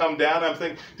thinking, I come down, I'm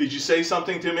thinking, did you say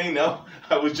something to me? No,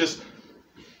 I was just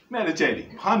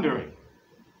meditating, pondering,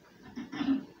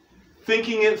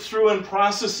 thinking it through and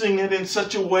processing it in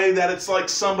such a way that it's like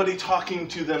somebody talking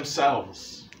to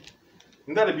themselves.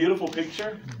 Isn't that a beautiful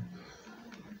picture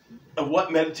of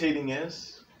what meditating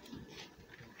is?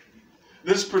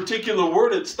 This particular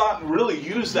word, it's not really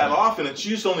used that often. It's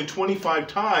used only 25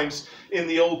 times in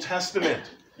the Old Testament.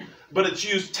 But it's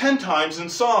used 10 times in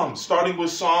Psalms, starting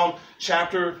with Psalm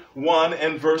chapter 1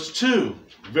 and verse 2.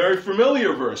 Very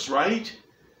familiar verse, right?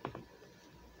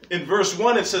 In verse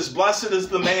 1 it says, blessed is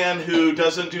the man who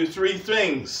doesn't do 3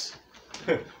 things.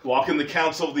 Walk in the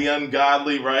counsel of the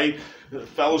ungodly, right?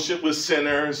 Fellowship with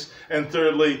sinners. And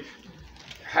thirdly,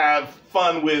 have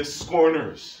fun with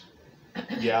scorners.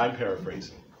 Yeah, I'm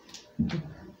paraphrasing.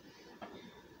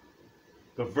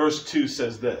 But verse 2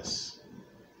 says this,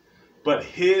 but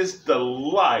his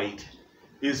delight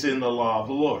is in the law of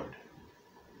the Lord.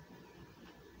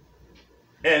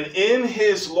 And in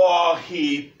his law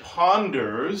he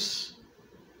ponders,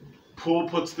 Poole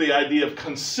puts the idea of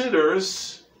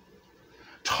considers,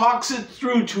 talks it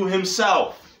through to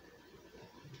himself.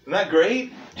 Isn't that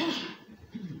great?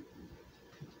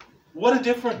 What a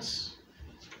difference.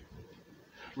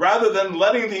 Rather than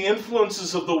letting the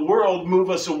influences of the world move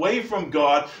us away from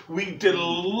God, we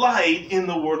delight in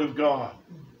the Word of God.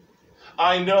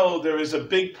 I know there is a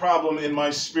big problem in my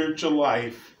spiritual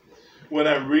life when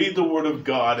I read the Word of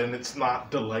God and it's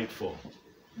not delightful.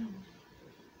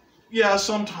 Yeah,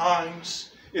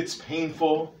 sometimes it's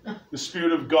painful. The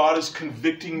Spirit of God is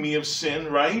convicting me of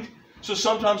sin, right? So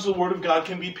sometimes the Word of God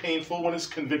can be painful when it's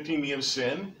convicting me of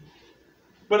sin.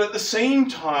 But at the same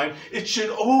time, it should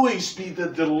always be the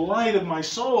delight of my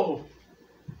soul.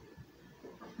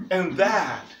 And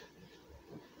that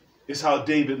is how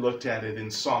David looked at it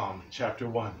in Psalm chapter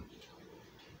 1.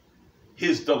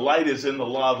 His delight is in the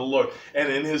law of the Lord.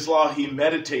 And in his law he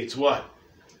meditates what?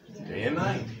 Day and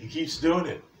night. He keeps doing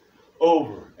it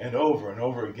over and over and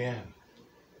over again.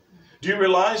 Do you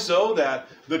realize, though, that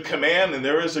the command, and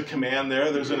there is a command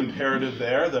there, there's an imperative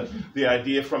there, the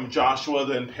idea from Joshua,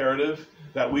 the imperative,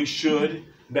 that we should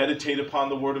meditate upon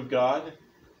the Word of God.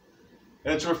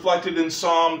 And it's reflected in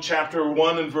Psalm chapter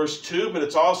 1 and verse 2, but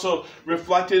it's also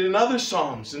reflected in other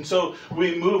Psalms. And so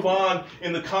we move on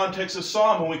in the context of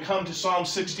Psalm, and we come to Psalm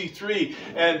 63.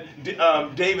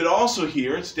 And David also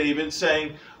here, it's David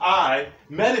saying, I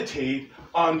meditate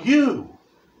on you.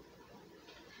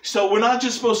 So we're not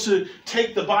just supposed to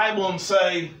take the Bible and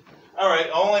say, all right,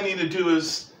 all I need to do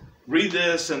is read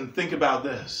this and think about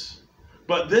this.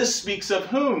 But this speaks of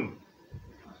whom?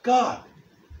 God.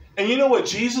 And you know what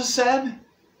Jesus said?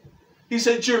 He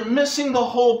said, you're missing the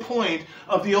whole point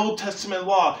of the Old Testament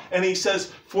law. And he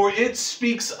says, for it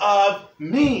speaks of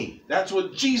me. That's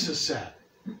what Jesus said.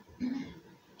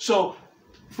 So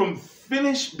from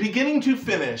beginning to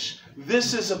finish,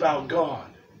 this is about God.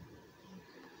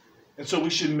 And so we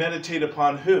should meditate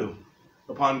upon who?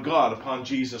 Upon God, upon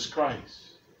Jesus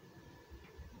Christ.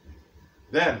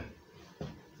 Then,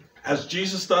 has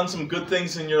Jesus done some good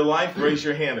things in your life? Raise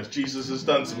your hand if Jesus has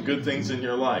done some good things in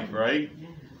your life, right?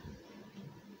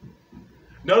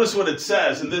 Notice what it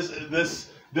says, and this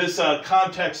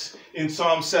context in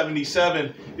Psalm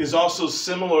 77 is also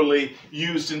similarly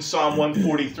used in Psalm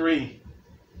 143.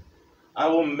 I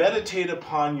will meditate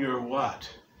upon your what?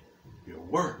 Your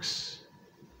works.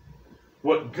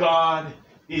 What God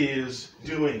is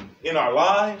doing in our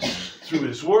lives, through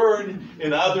His Word,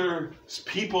 in other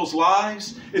people's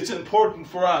lives. It's important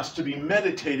for us to be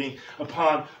meditating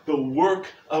upon the work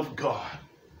of God.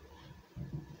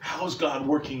 How is God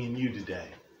working in you today?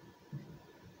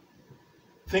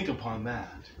 Think upon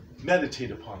that.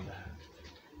 Meditate upon that.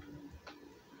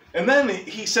 And then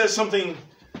he says something,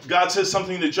 God says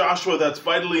something to Joshua that's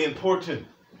vitally important.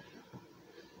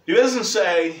 He doesn't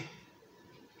say,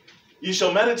 you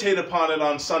shall meditate upon it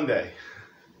on Sunday.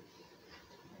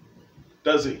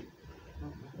 Does he?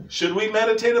 Should we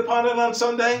meditate upon it on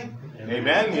Sunday?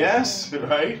 Amen. Yes,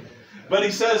 right? But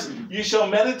he says, you shall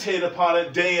meditate upon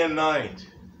it day and night.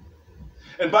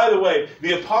 And by the way,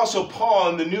 the Apostle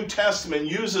Paul in the New Testament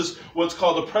uses what's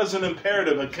called a present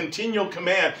imperative, a continual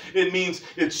command. It means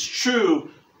it's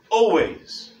true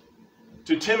always.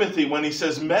 To Timothy, when he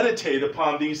says meditate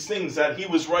upon these things that he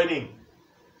was writing,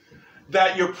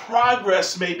 that your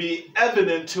progress may be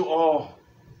evident to all.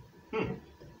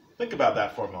 Think about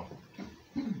that for a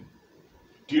moment.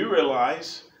 Do you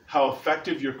realize how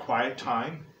effective your quiet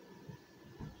time,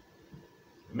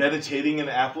 meditating and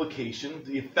application,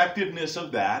 the effectiveness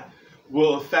of that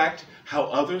will affect how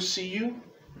others see you?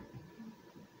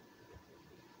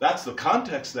 That's the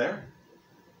context there.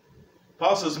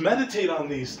 Paul says, meditate on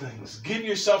these things. Give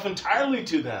yourself entirely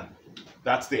to them.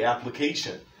 That's the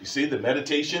application. You see, the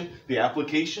meditation, the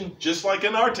application, just like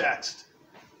in our text.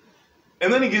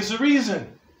 And then he gives a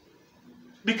reason.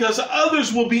 Because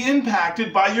others will be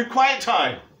impacted by your quiet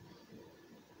time.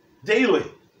 Daily.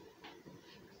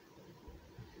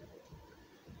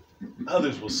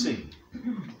 Others will see.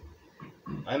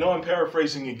 I know I'm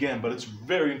paraphrasing again, but it's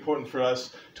very important for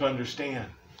us to understand.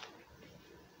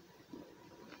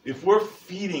 If we're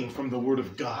feeding from the Word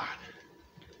of God,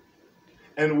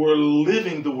 and we're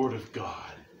living the Word of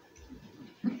God,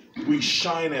 we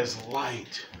shine as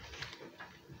light.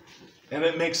 And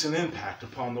it makes an impact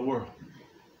upon the world.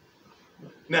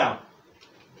 Now,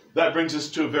 that brings us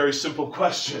to a very simple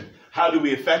question. How do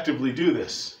we effectively do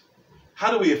this?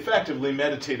 How do we effectively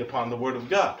meditate upon the Word of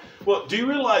God? Well, do you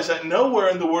realize that nowhere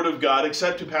in the Word of God,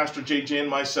 except to Pastor J.J. and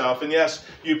myself, and yes,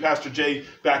 you, Pastor J,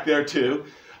 back there too,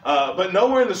 but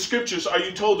nowhere in the Scriptures are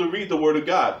you told to read the Word of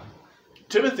God.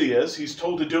 Timothy is. He's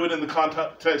told to do it in the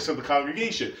context of the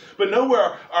congregation. But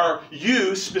nowhere are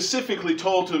you specifically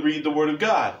told to read the Word of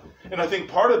God. And I think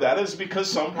part of that is because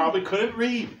some probably couldn't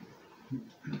read.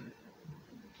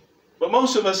 But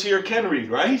most of us here can read,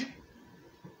 right?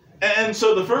 And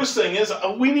so the first thing is,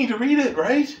 we need to read it,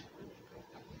 right?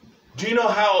 Do you know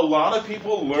how a lot of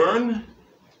people learn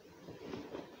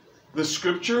the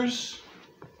Scriptures?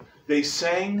 They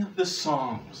sang the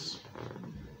Psalms.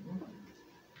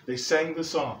 They sang the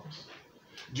Psalms.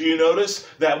 Do you notice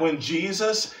that when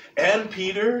Jesus and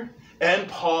Peter and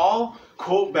Paul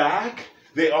quote back,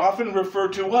 they often refer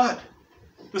to what?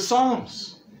 The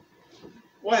Psalms.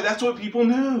 Why? That's what people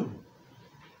knew.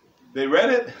 They read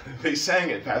it, they sang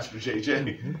it, Pastor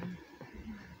JJ.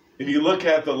 If you look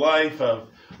at the life of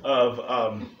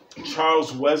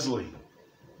Charles Wesley,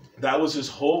 that was his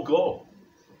whole goal.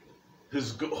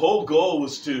 His whole goal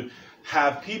was to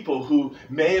have people who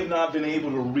may have not been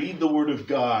able to read the Word of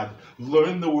God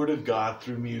learn the Word of God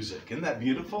through music. Isn't that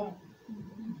beautiful?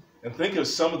 And think of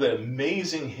some of the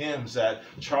amazing hymns that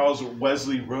Charles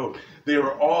Wesley wrote. They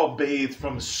were all bathed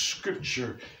from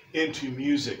Scripture into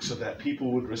music so that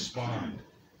people would respond.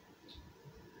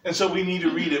 And so we need to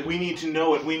read it. We need to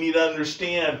know it. We need to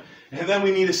understand. And then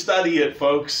we need to study it,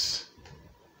 folks.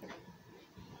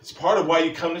 It's part of why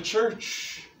you come to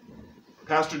church.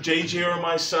 Pastor JJ or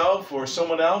myself or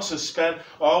someone else has spent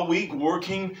all week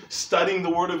working, studying the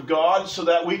Word of God so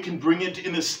that we can bring it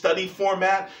in a study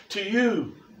format to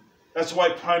you. That's why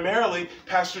primarily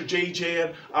Pastor JJ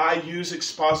and I use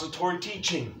expository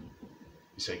teaching.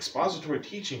 You say, expository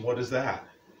teaching, what is that?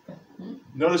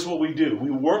 Notice what we do.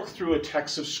 We work through a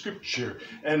text of Scripture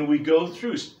and we go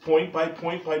through point by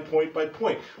point by point by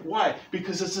point. Why?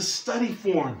 Because it's a study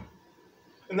form.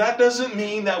 And that doesn't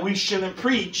mean that we shouldn't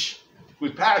preach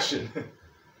with passion,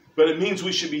 but it means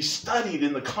we should be studied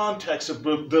in the context of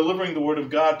delivering the Word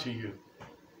of God to you.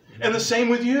 And the same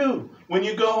with you. When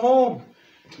you go home,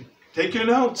 take your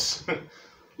notes.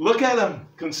 Look at them.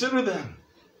 Consider them.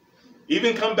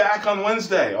 Even come back on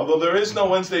Wednesday, although there is no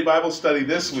Wednesday Bible study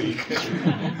this week.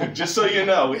 Just so you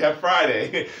know, we have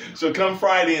Friday. So come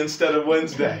Friday instead of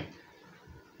Wednesday.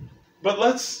 But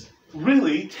let's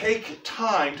really take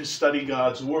time to study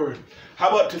God's Word. How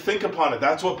about to think upon it?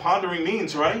 That's what pondering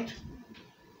means, right?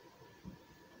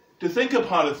 To think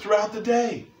upon it throughout the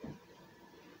day.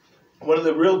 One of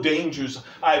the real dangers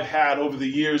I've had over the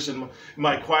years in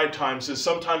my quiet times is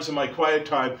sometimes in my quiet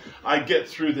time, I get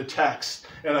through the text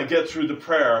and I get through the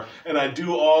prayer and I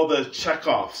do all the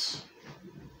check-offs.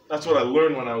 That's what I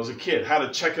learned when I was a kid, how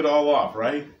to check it all off,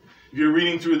 right? If you're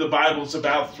reading through the Bible, it's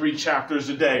about 3 chapters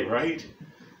a day, right?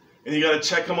 And you got to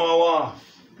check them all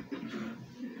off.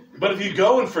 But if you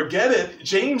go and forget it,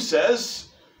 James says,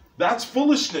 that's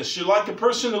foolishness. You're like a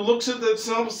person who looks at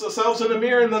themselves in a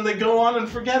mirror and then they go on and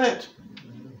forget it.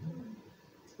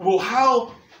 Well,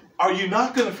 how are you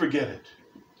not going to forget it?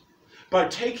 By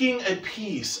taking a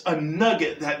piece, a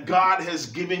nugget that God has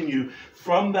given you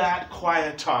from that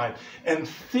quiet time and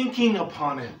thinking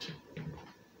upon it.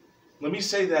 Let me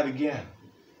say that again.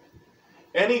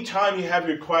 Anytime you have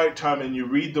your quiet time and you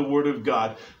read the Word of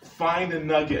God, find a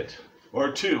nugget or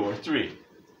 2 or 3.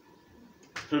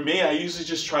 For me, I usually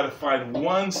just try to find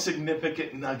one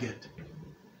significant nugget.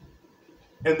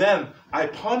 And then I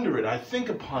ponder it, I think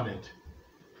upon it,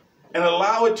 and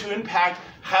allow it to impact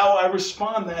how I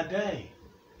respond that day.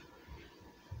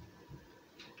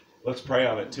 Let's pray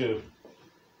on it too.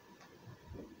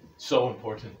 So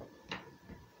important.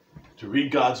 To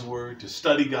read God's Word, to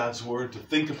study God's Word, to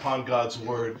think upon God's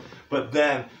Word, but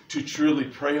then to truly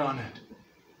pray on it.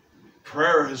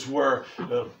 Prayer is where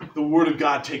the Word of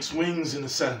God takes wings, in a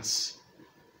sense.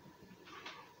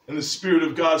 And the Spirit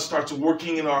of God starts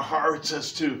working in our hearts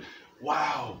as to,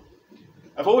 wow.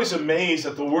 I've always amazed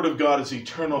that the Word of God is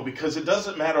eternal because it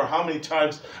doesn't matter how many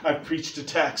times I've preached a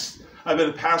text. I've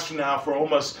been a pastor now for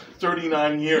almost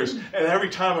 39 years. And every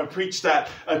time I preach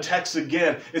a text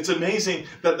again, it's amazing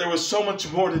that there was so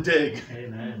much more to dig.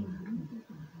 Amen.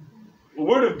 The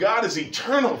Word of God is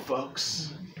eternal,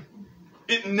 folks.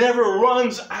 It never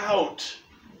runs out.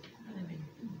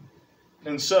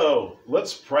 And so,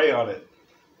 let's pray on it.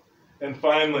 And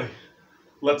finally,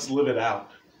 let's live it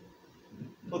out.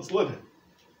 Let's live it.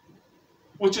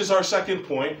 Which is our second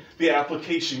point, the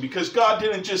application. Because God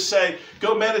didn't just say,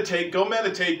 go meditate, go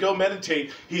meditate, go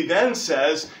meditate. He then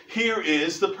says, here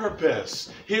is the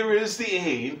purpose. Here is the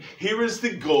aim. Here is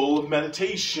the goal of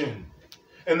meditation.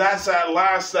 And that's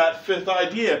that fifth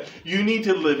idea. You need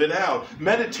to live it out.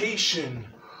 Meditation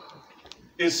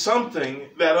is something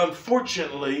that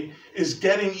unfortunately is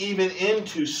getting even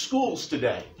into schools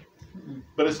today.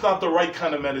 But it's not the right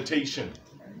kind of meditation.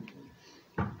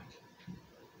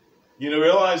 You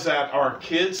realize that our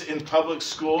kids in public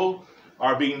school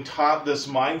are being taught this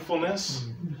mindfulness.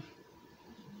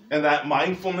 And that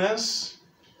mindfulness,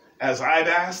 as I've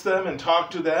asked them and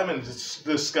talked to them and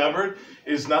discovered,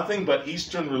 is nothing but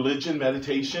Eastern religion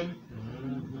meditation.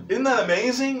 Isn't that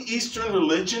amazing? Eastern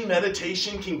religion,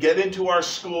 meditation can get into our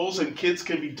schools and kids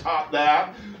can be taught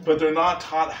that, but they're not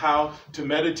taught how to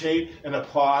meditate and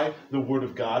apply the Word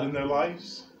of God in their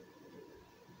lives.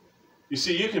 You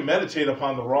see, you can meditate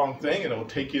upon the wrong thing and it will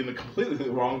take you in the completely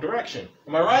wrong direction.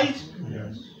 Am I right?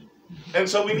 Yes. And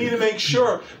so we need to make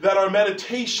sure that our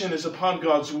meditation is upon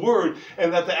God's Word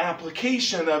and that the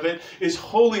application of it is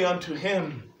wholly unto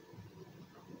Him.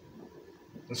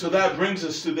 And so that brings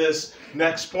us to this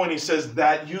next point. He says,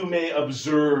 that you may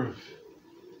observe.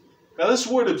 Now this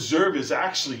word observe is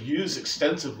actually used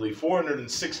extensively,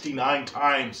 469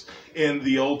 times in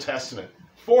the Old Testament.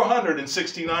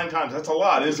 469 times, that's a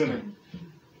lot, isn't it?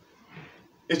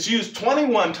 It's used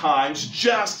 21 times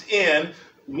just in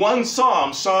one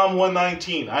psalm, Psalm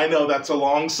 119. I know that's a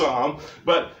long psalm,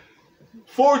 but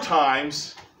 4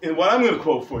 times in what I'm going to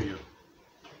quote for you.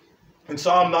 In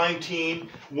Psalm 119,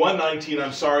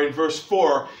 in verse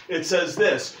 4, it says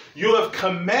this, you have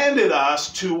commanded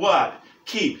us to what?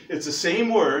 Keep. It's the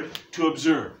same word, to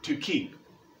observe, to keep.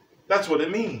 That's what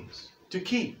it means, to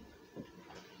keep.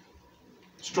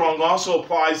 Strong also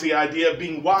applies the idea of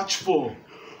being watchful,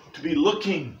 to be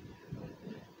looking.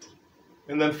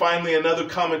 And then finally, another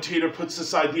commentator puts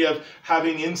this idea of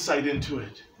having insight into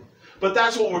it. But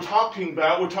that's what we're talking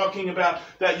about. We're talking about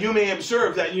that you may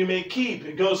observe, that you may keep.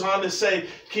 It goes on to say,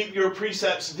 keep your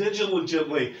precepts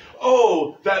diligently.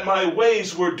 Oh, that my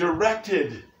ways were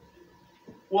directed.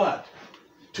 What?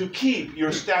 To keep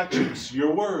your statutes,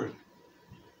 your word.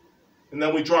 And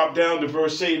then we drop down to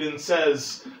verse 8 and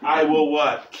says, I will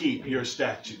what? Keep your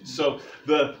statutes. So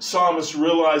the psalmist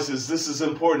realizes this is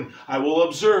important. I will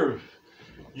observe.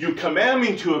 You command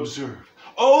me to observe.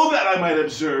 Oh, that I might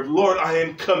observe. Lord, I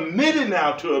am committed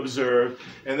now to observe.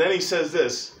 And then he says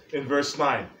this in verse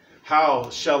 9. How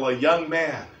shall a young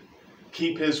man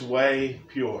keep his way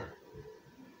pure?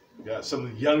 We got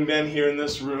some young men here in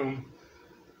this room.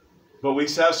 But we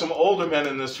have some older men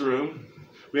in this room.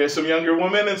 We have some younger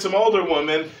women and some older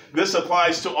women. This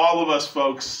applies to all of us,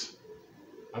 folks.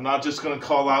 I'm not just going to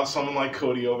call out someone like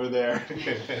Cody over there.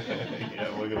 Yeah,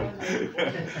 look at him.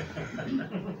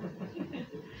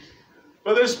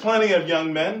 But there's plenty of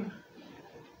young men,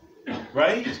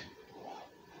 right?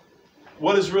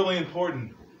 What is really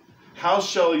important? How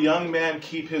shall a young man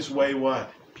keep his way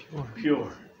what?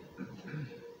 Pure.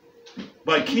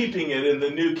 By keeping it, in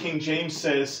the New King James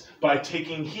says, by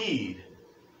taking heed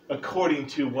according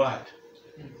to what?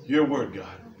 Your word,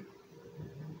 God.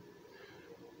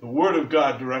 The Word of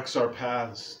God directs our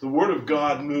paths. The Word of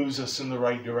God moves us in the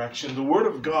right direction. The Word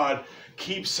of God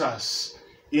keeps us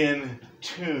in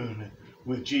tune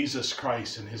with Jesus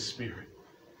Christ and His Spirit.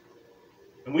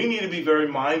 And we need to be very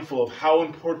mindful of how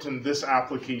important this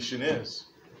application is.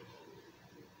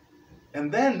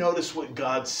 And then notice what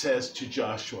God says to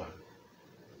Joshua.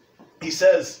 He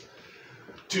says,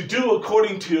 to do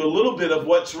according to a little bit of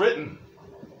what's written.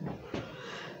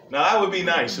 Now that would be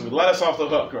nice. It would let us off the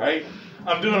hook, right?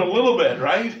 I'm doing a little bit,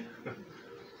 right?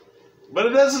 But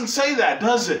it doesn't say that,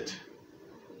 does it?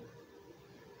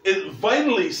 It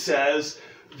vitally says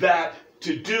that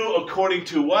to do according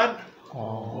to what?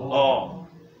 All.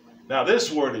 Now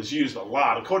this word is used a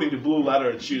lot. According to Blue Letter,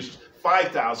 it's used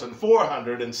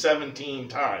 5,417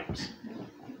 times.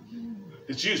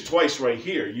 It's used twice right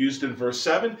here, used in verse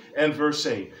 7 and verse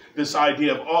 8. This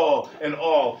idea of all and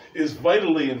all is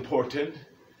vitally important.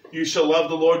 You shall love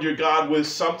the Lord your God with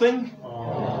something.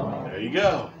 All. There you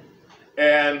go.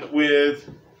 And with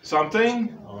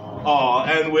something. All.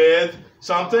 And with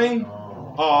something.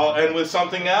 All. And with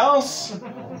something else.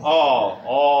 All.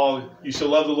 All. You shall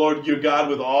love the Lord your God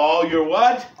with all your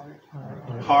what?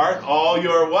 Heart. All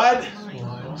your what?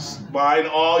 Mind.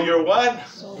 All your what?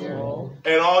 Soul.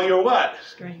 And all your what?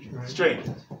 Strength.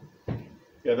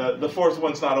 Yeah, the fourth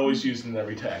one's not always used in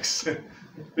every text.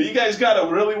 But you guys got it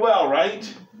really well,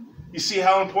 right? You see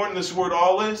how important this word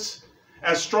all is?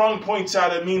 As Strong points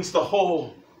out, it means the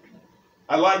whole.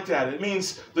 I like that. It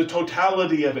means the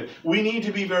totality of it. We need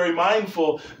to be very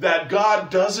mindful that God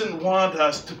doesn't want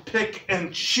us to pick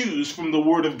and choose from the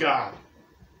Word of God.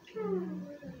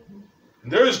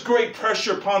 There is great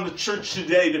pressure upon the church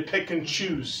today to pick and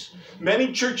choose.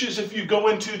 Many churches, if you go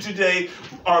into today,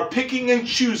 are picking and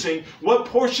choosing what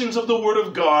portions of the Word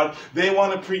of God they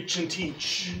want to preach and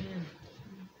teach.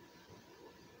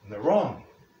 And they're wrong.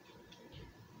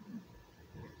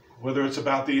 Whether it's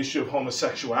about the issue of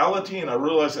homosexuality, and I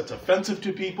realize that's offensive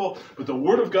to people, but the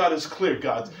Word of God is clear,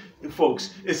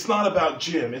 folks. It's not about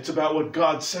Jim. It's about what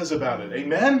God says about it.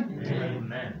 Amen?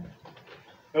 Amen.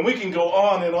 And we can go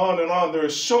on and on and on. There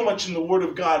is so much in the Word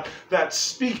of God that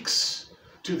speaks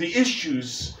to the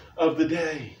issues of the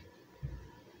day.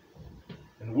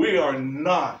 And We are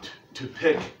not to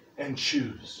pick and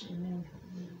choose.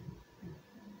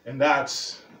 And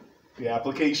that's the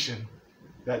application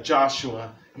that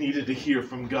Joshua needed to hear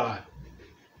from God.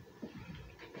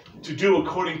 To do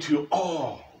according to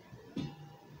all,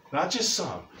 not just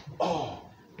some,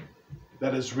 all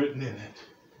that is written in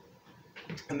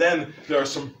it. And then there are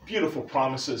some beautiful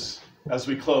promises as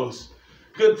we close.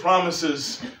 Good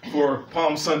promises for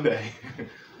Palm Sunday.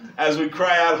 As we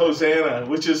cry out Hosanna,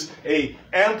 which is an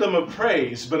anthem of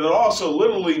praise, but it also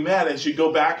literally meant, as you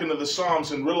go back into the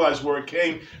Psalms and realize where it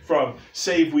came from,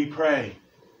 save we pray.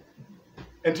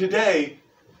 And today,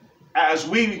 as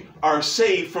we are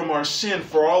saved from our sin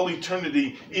for all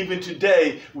eternity, even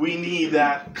today, we need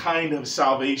that kind of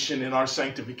salvation in our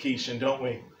sanctification, don't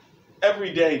we?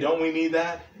 Every day, don't we need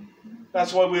that?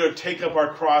 That's why we are to take up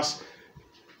our cross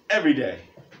every day,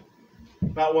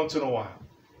 not once in a while.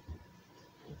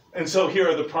 And so here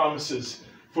are the promises.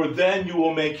 For then you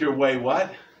will make your way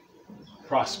what?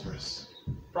 Prosperous.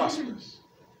 Prosperous.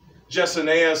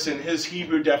 Jesenias, in his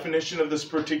Hebrew definition of this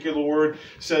particular word,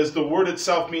 says the word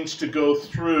itself means to go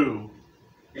through.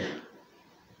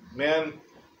 Man,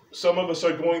 some of us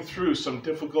are going through some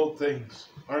difficult things,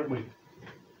 aren't we?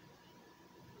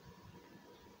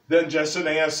 Then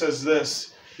Jesenias says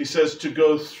this. He says to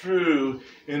go through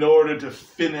in order to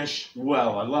finish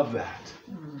well. I love that.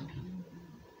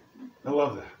 I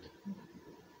love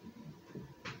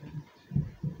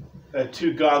that.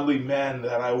 Two godly men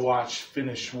that I watched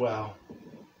finish well.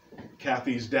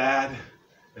 Kathy's dad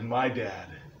and my dad.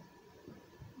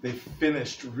 They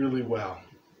finished really well.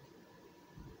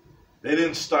 They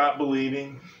didn't stop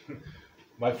believing.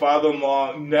 My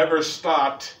father-in-law never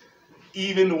stopped,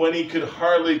 even when he could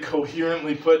hardly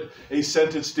coherently put a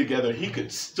sentence together. He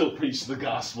could still preach the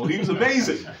gospel. He was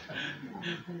amazing.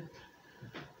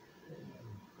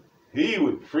 He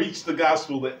would preach the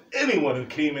gospel to anyone who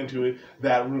came into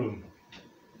that room.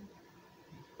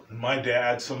 And my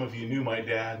dad, some of you knew my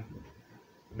dad.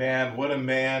 Man, what a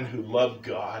man who loved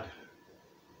God.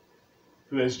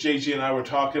 Who, as JG and I were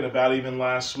talking about even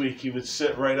last week, he would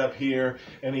sit right up here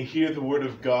and he'd hear the word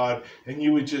of God and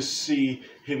you would just see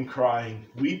him crying,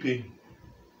 weeping.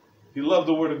 He loved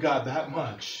the word of God that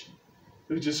much.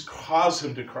 It would just cause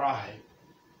him to cry.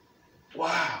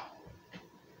 Wow.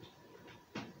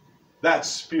 That's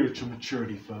spiritual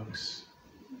maturity, folks.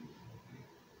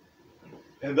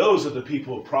 And those are the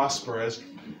people who prosper. As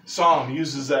Psalm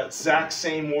uses that exact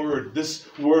same word. This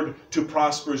word to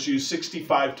prosper is used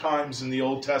 65 times in the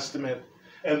Old Testament.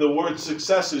 And the word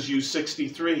success is used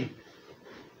 63.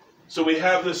 So we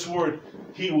have this word,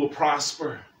 he will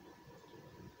prosper.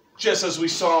 Just as we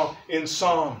saw in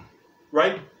Psalm,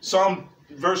 right? Psalm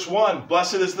verse 1,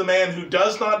 blessed is the man who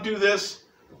does not do this.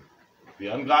 The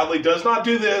ungodly does not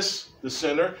do this. The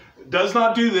sinner does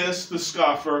not do this, the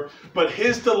scoffer, but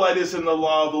his delight is in the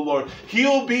law of the Lord.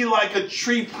 He'll be like a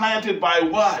tree planted by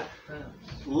what?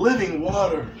 Living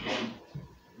water.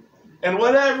 And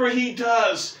whatever he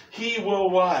does, he will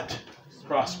what?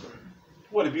 Prosper.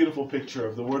 What a beautiful picture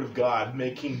of the Word of God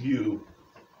making you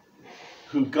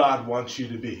who God wants you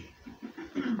to be.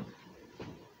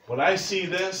 When I see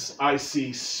this, I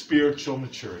see spiritual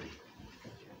maturity.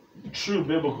 True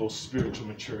biblical spiritual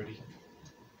maturity.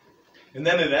 And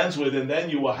then it ends with, and then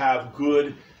you will have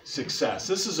good success.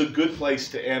 This is a good place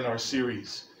to end our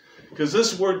series. Because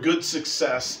this word good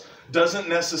success doesn't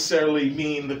necessarily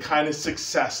mean the kind of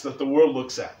success that the world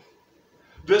looks at.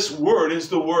 This word is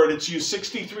the word, it's used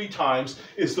 63 times,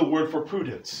 is the word for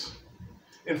prudence.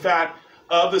 In fact,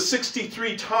 of the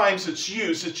 63 times it's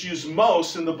used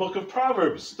most in the book of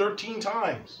Proverbs, 13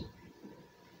 times.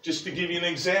 Just to give you an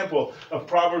example of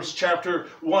Proverbs chapter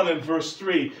 1 and verse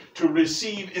 3, to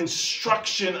receive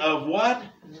instruction of what?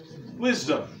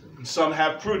 Wisdom. And some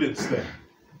have prudence there.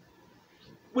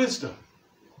 Wisdom.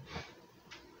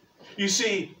 You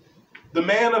see, the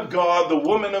man of God, the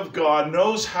woman of God,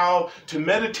 knows how to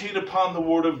meditate upon the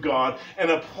Word of God and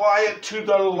apply it to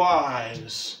their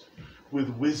lives with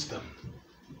wisdom,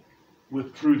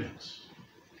 with prudence.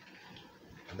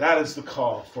 And that is the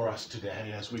call for us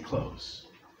today as we close.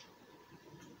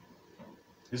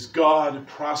 Is God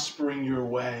prospering your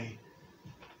way?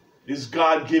 Is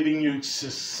God giving you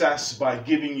success by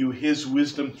giving you His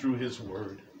wisdom through His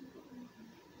Word?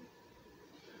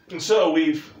 And so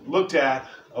we've looked at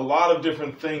a lot of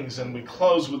different things, and we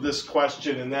close with this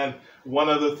question, and then one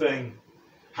other thing.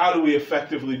 How do we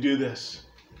effectively do this?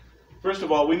 First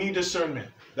of all, we need discernment.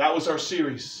 That was our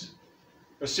series.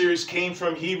 Our series came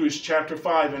from Hebrews chapter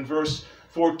 5 and verse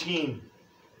 14.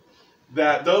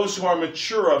 That those who are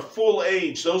mature, of full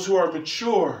age, those who are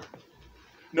mature,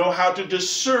 know how to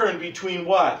discern between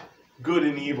what? Good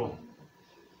and evil.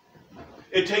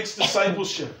 It takes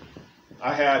discipleship.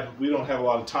 We don't have a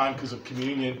lot of time because of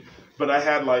communion, but I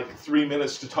had like 3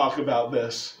 minutes to talk about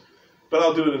this. But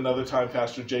I'll do it another time,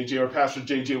 Pastor JJ, or Pastor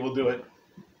JJ will do it.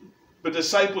 But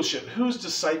discipleship, who's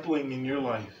discipling in your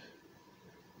life?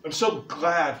 I'm so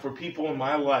glad for people in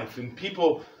my life and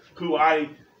people who I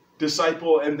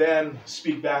disciple and then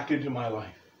speak back into my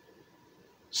life.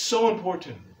 So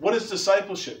important. What is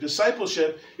discipleship?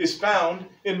 Discipleship is found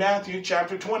in Matthew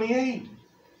chapter 28.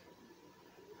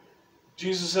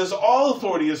 Jesus says, all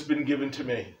authority has been given to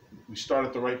me. We start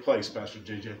at the right place, Pastor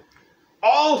JJ.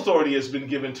 All authority has been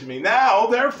given to me. Now,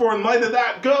 therefore, in light of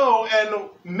that, go and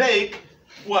make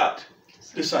what?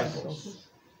 Disciples.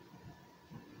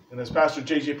 And as Pastor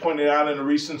JJ pointed out in a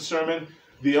recent sermon,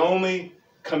 the only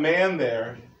command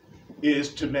there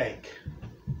is to make.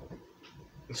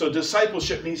 And so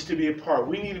discipleship needs to be a part.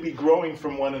 We need to be growing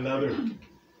from one another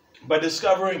by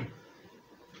discovering.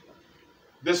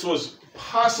 This was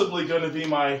possibly going to be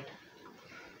my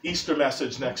Easter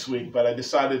message next week, but I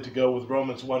decided to go with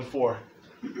Romans 1:4.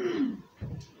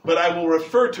 But I will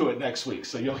refer to it next week,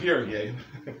 so you'll hear again.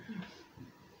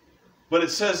 But it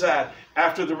says that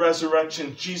after the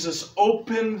resurrection, Jesus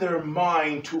opened their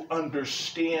mind to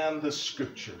understand the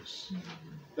Scriptures.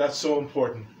 That's so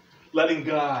important. Letting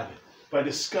God, by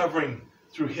discovering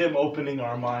through Him opening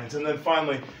our minds. And then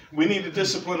finally, we need to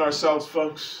discipline ourselves,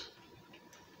 folks.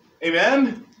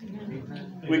 Amen?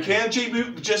 Amen. We can't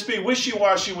just be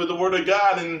wishy-washy with the Word of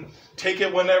God and take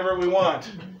it whenever we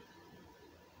want.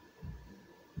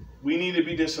 We need to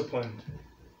be disciplined.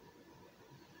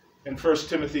 And 1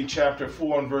 Timothy chapter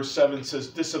 4 and verse 7 says,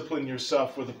 discipline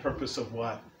yourself for the purpose of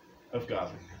what? Of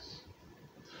godliness.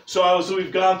 So as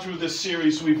we've gone through this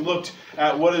series, we've looked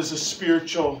at what is a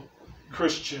spiritual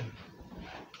Christian.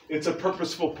 It's a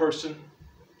purposeful person.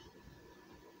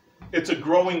 It's a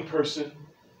growing person.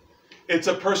 It's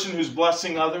a person who's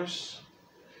blessing others.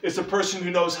 It's a person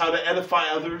who knows how to edify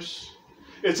others.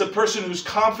 It's a person who's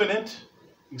confident.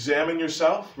 Examine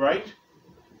yourself, right?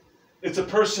 It's a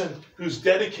person who's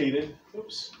dedicated.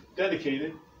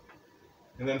 Dedicated.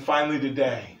 And then finally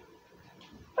today,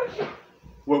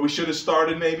 where we should have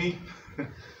started maybe,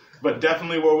 but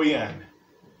definitely where we end.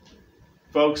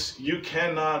 Folks, you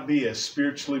cannot be a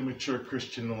spiritually mature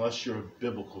Christian unless you're a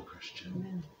biblical Christian.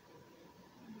 Amen.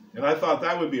 And I thought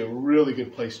that would be a really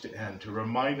good place to end, to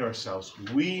remind ourselves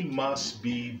we must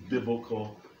be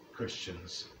biblical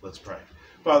Christians. Let's pray.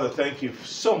 Father, thank you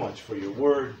so much for your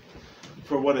word,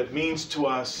 for what it means to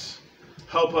us.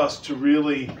 Help us to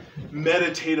really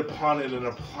meditate upon it and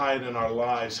apply it in our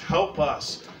lives. Help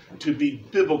us to be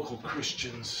biblical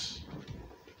Christians.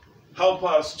 Help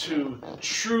us to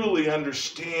truly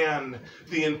understand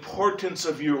the importance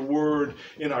of your word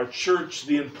in our church,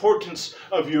 the importance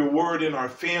of your word in our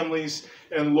families,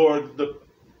 and Lord, the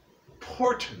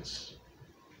importance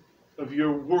of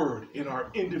your word in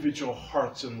our individual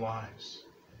hearts and lives.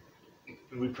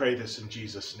 And we pray this in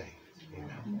Jesus' name.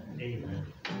 Amen. Amen.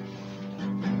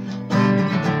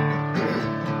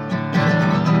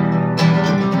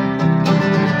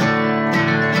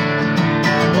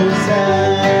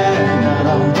 Hosanna,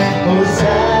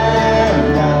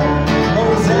 Hosanna,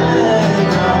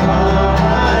 Hosanna,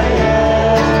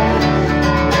 highest.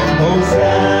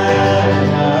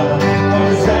 Hosanna,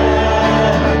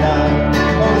 Hosanna,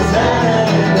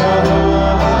 Hosanna,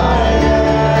 highest.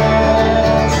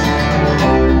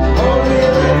 Oh, we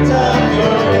lift up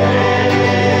your name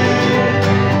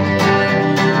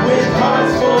with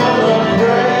hearts full of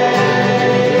praise.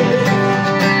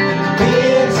 Be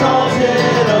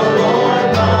exalted, O Lord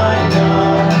my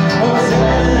God.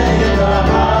 Hosanna in the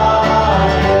highest.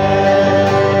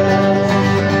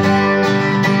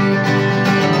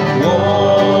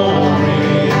 Glory,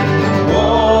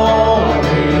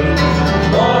 glory,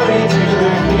 glory to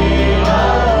the King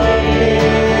of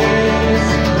Kings.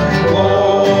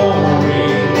 Glory,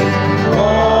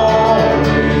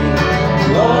 glory,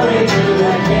 glory to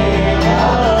the King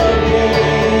of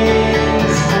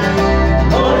Kings.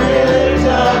 Lord, we lift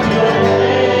up your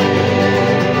name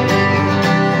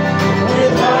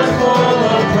with hearts full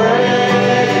of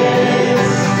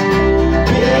praise.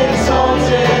 Be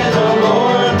exalted, O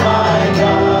Lord my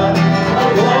God, of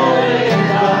glory in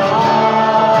the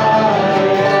highest.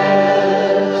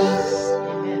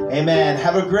 Amen.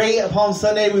 Have a great Palm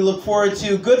Sunday. We look forward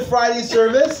to Good Friday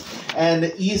service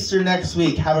and Easter next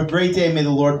week. Have a great day. May the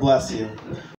Lord bless you.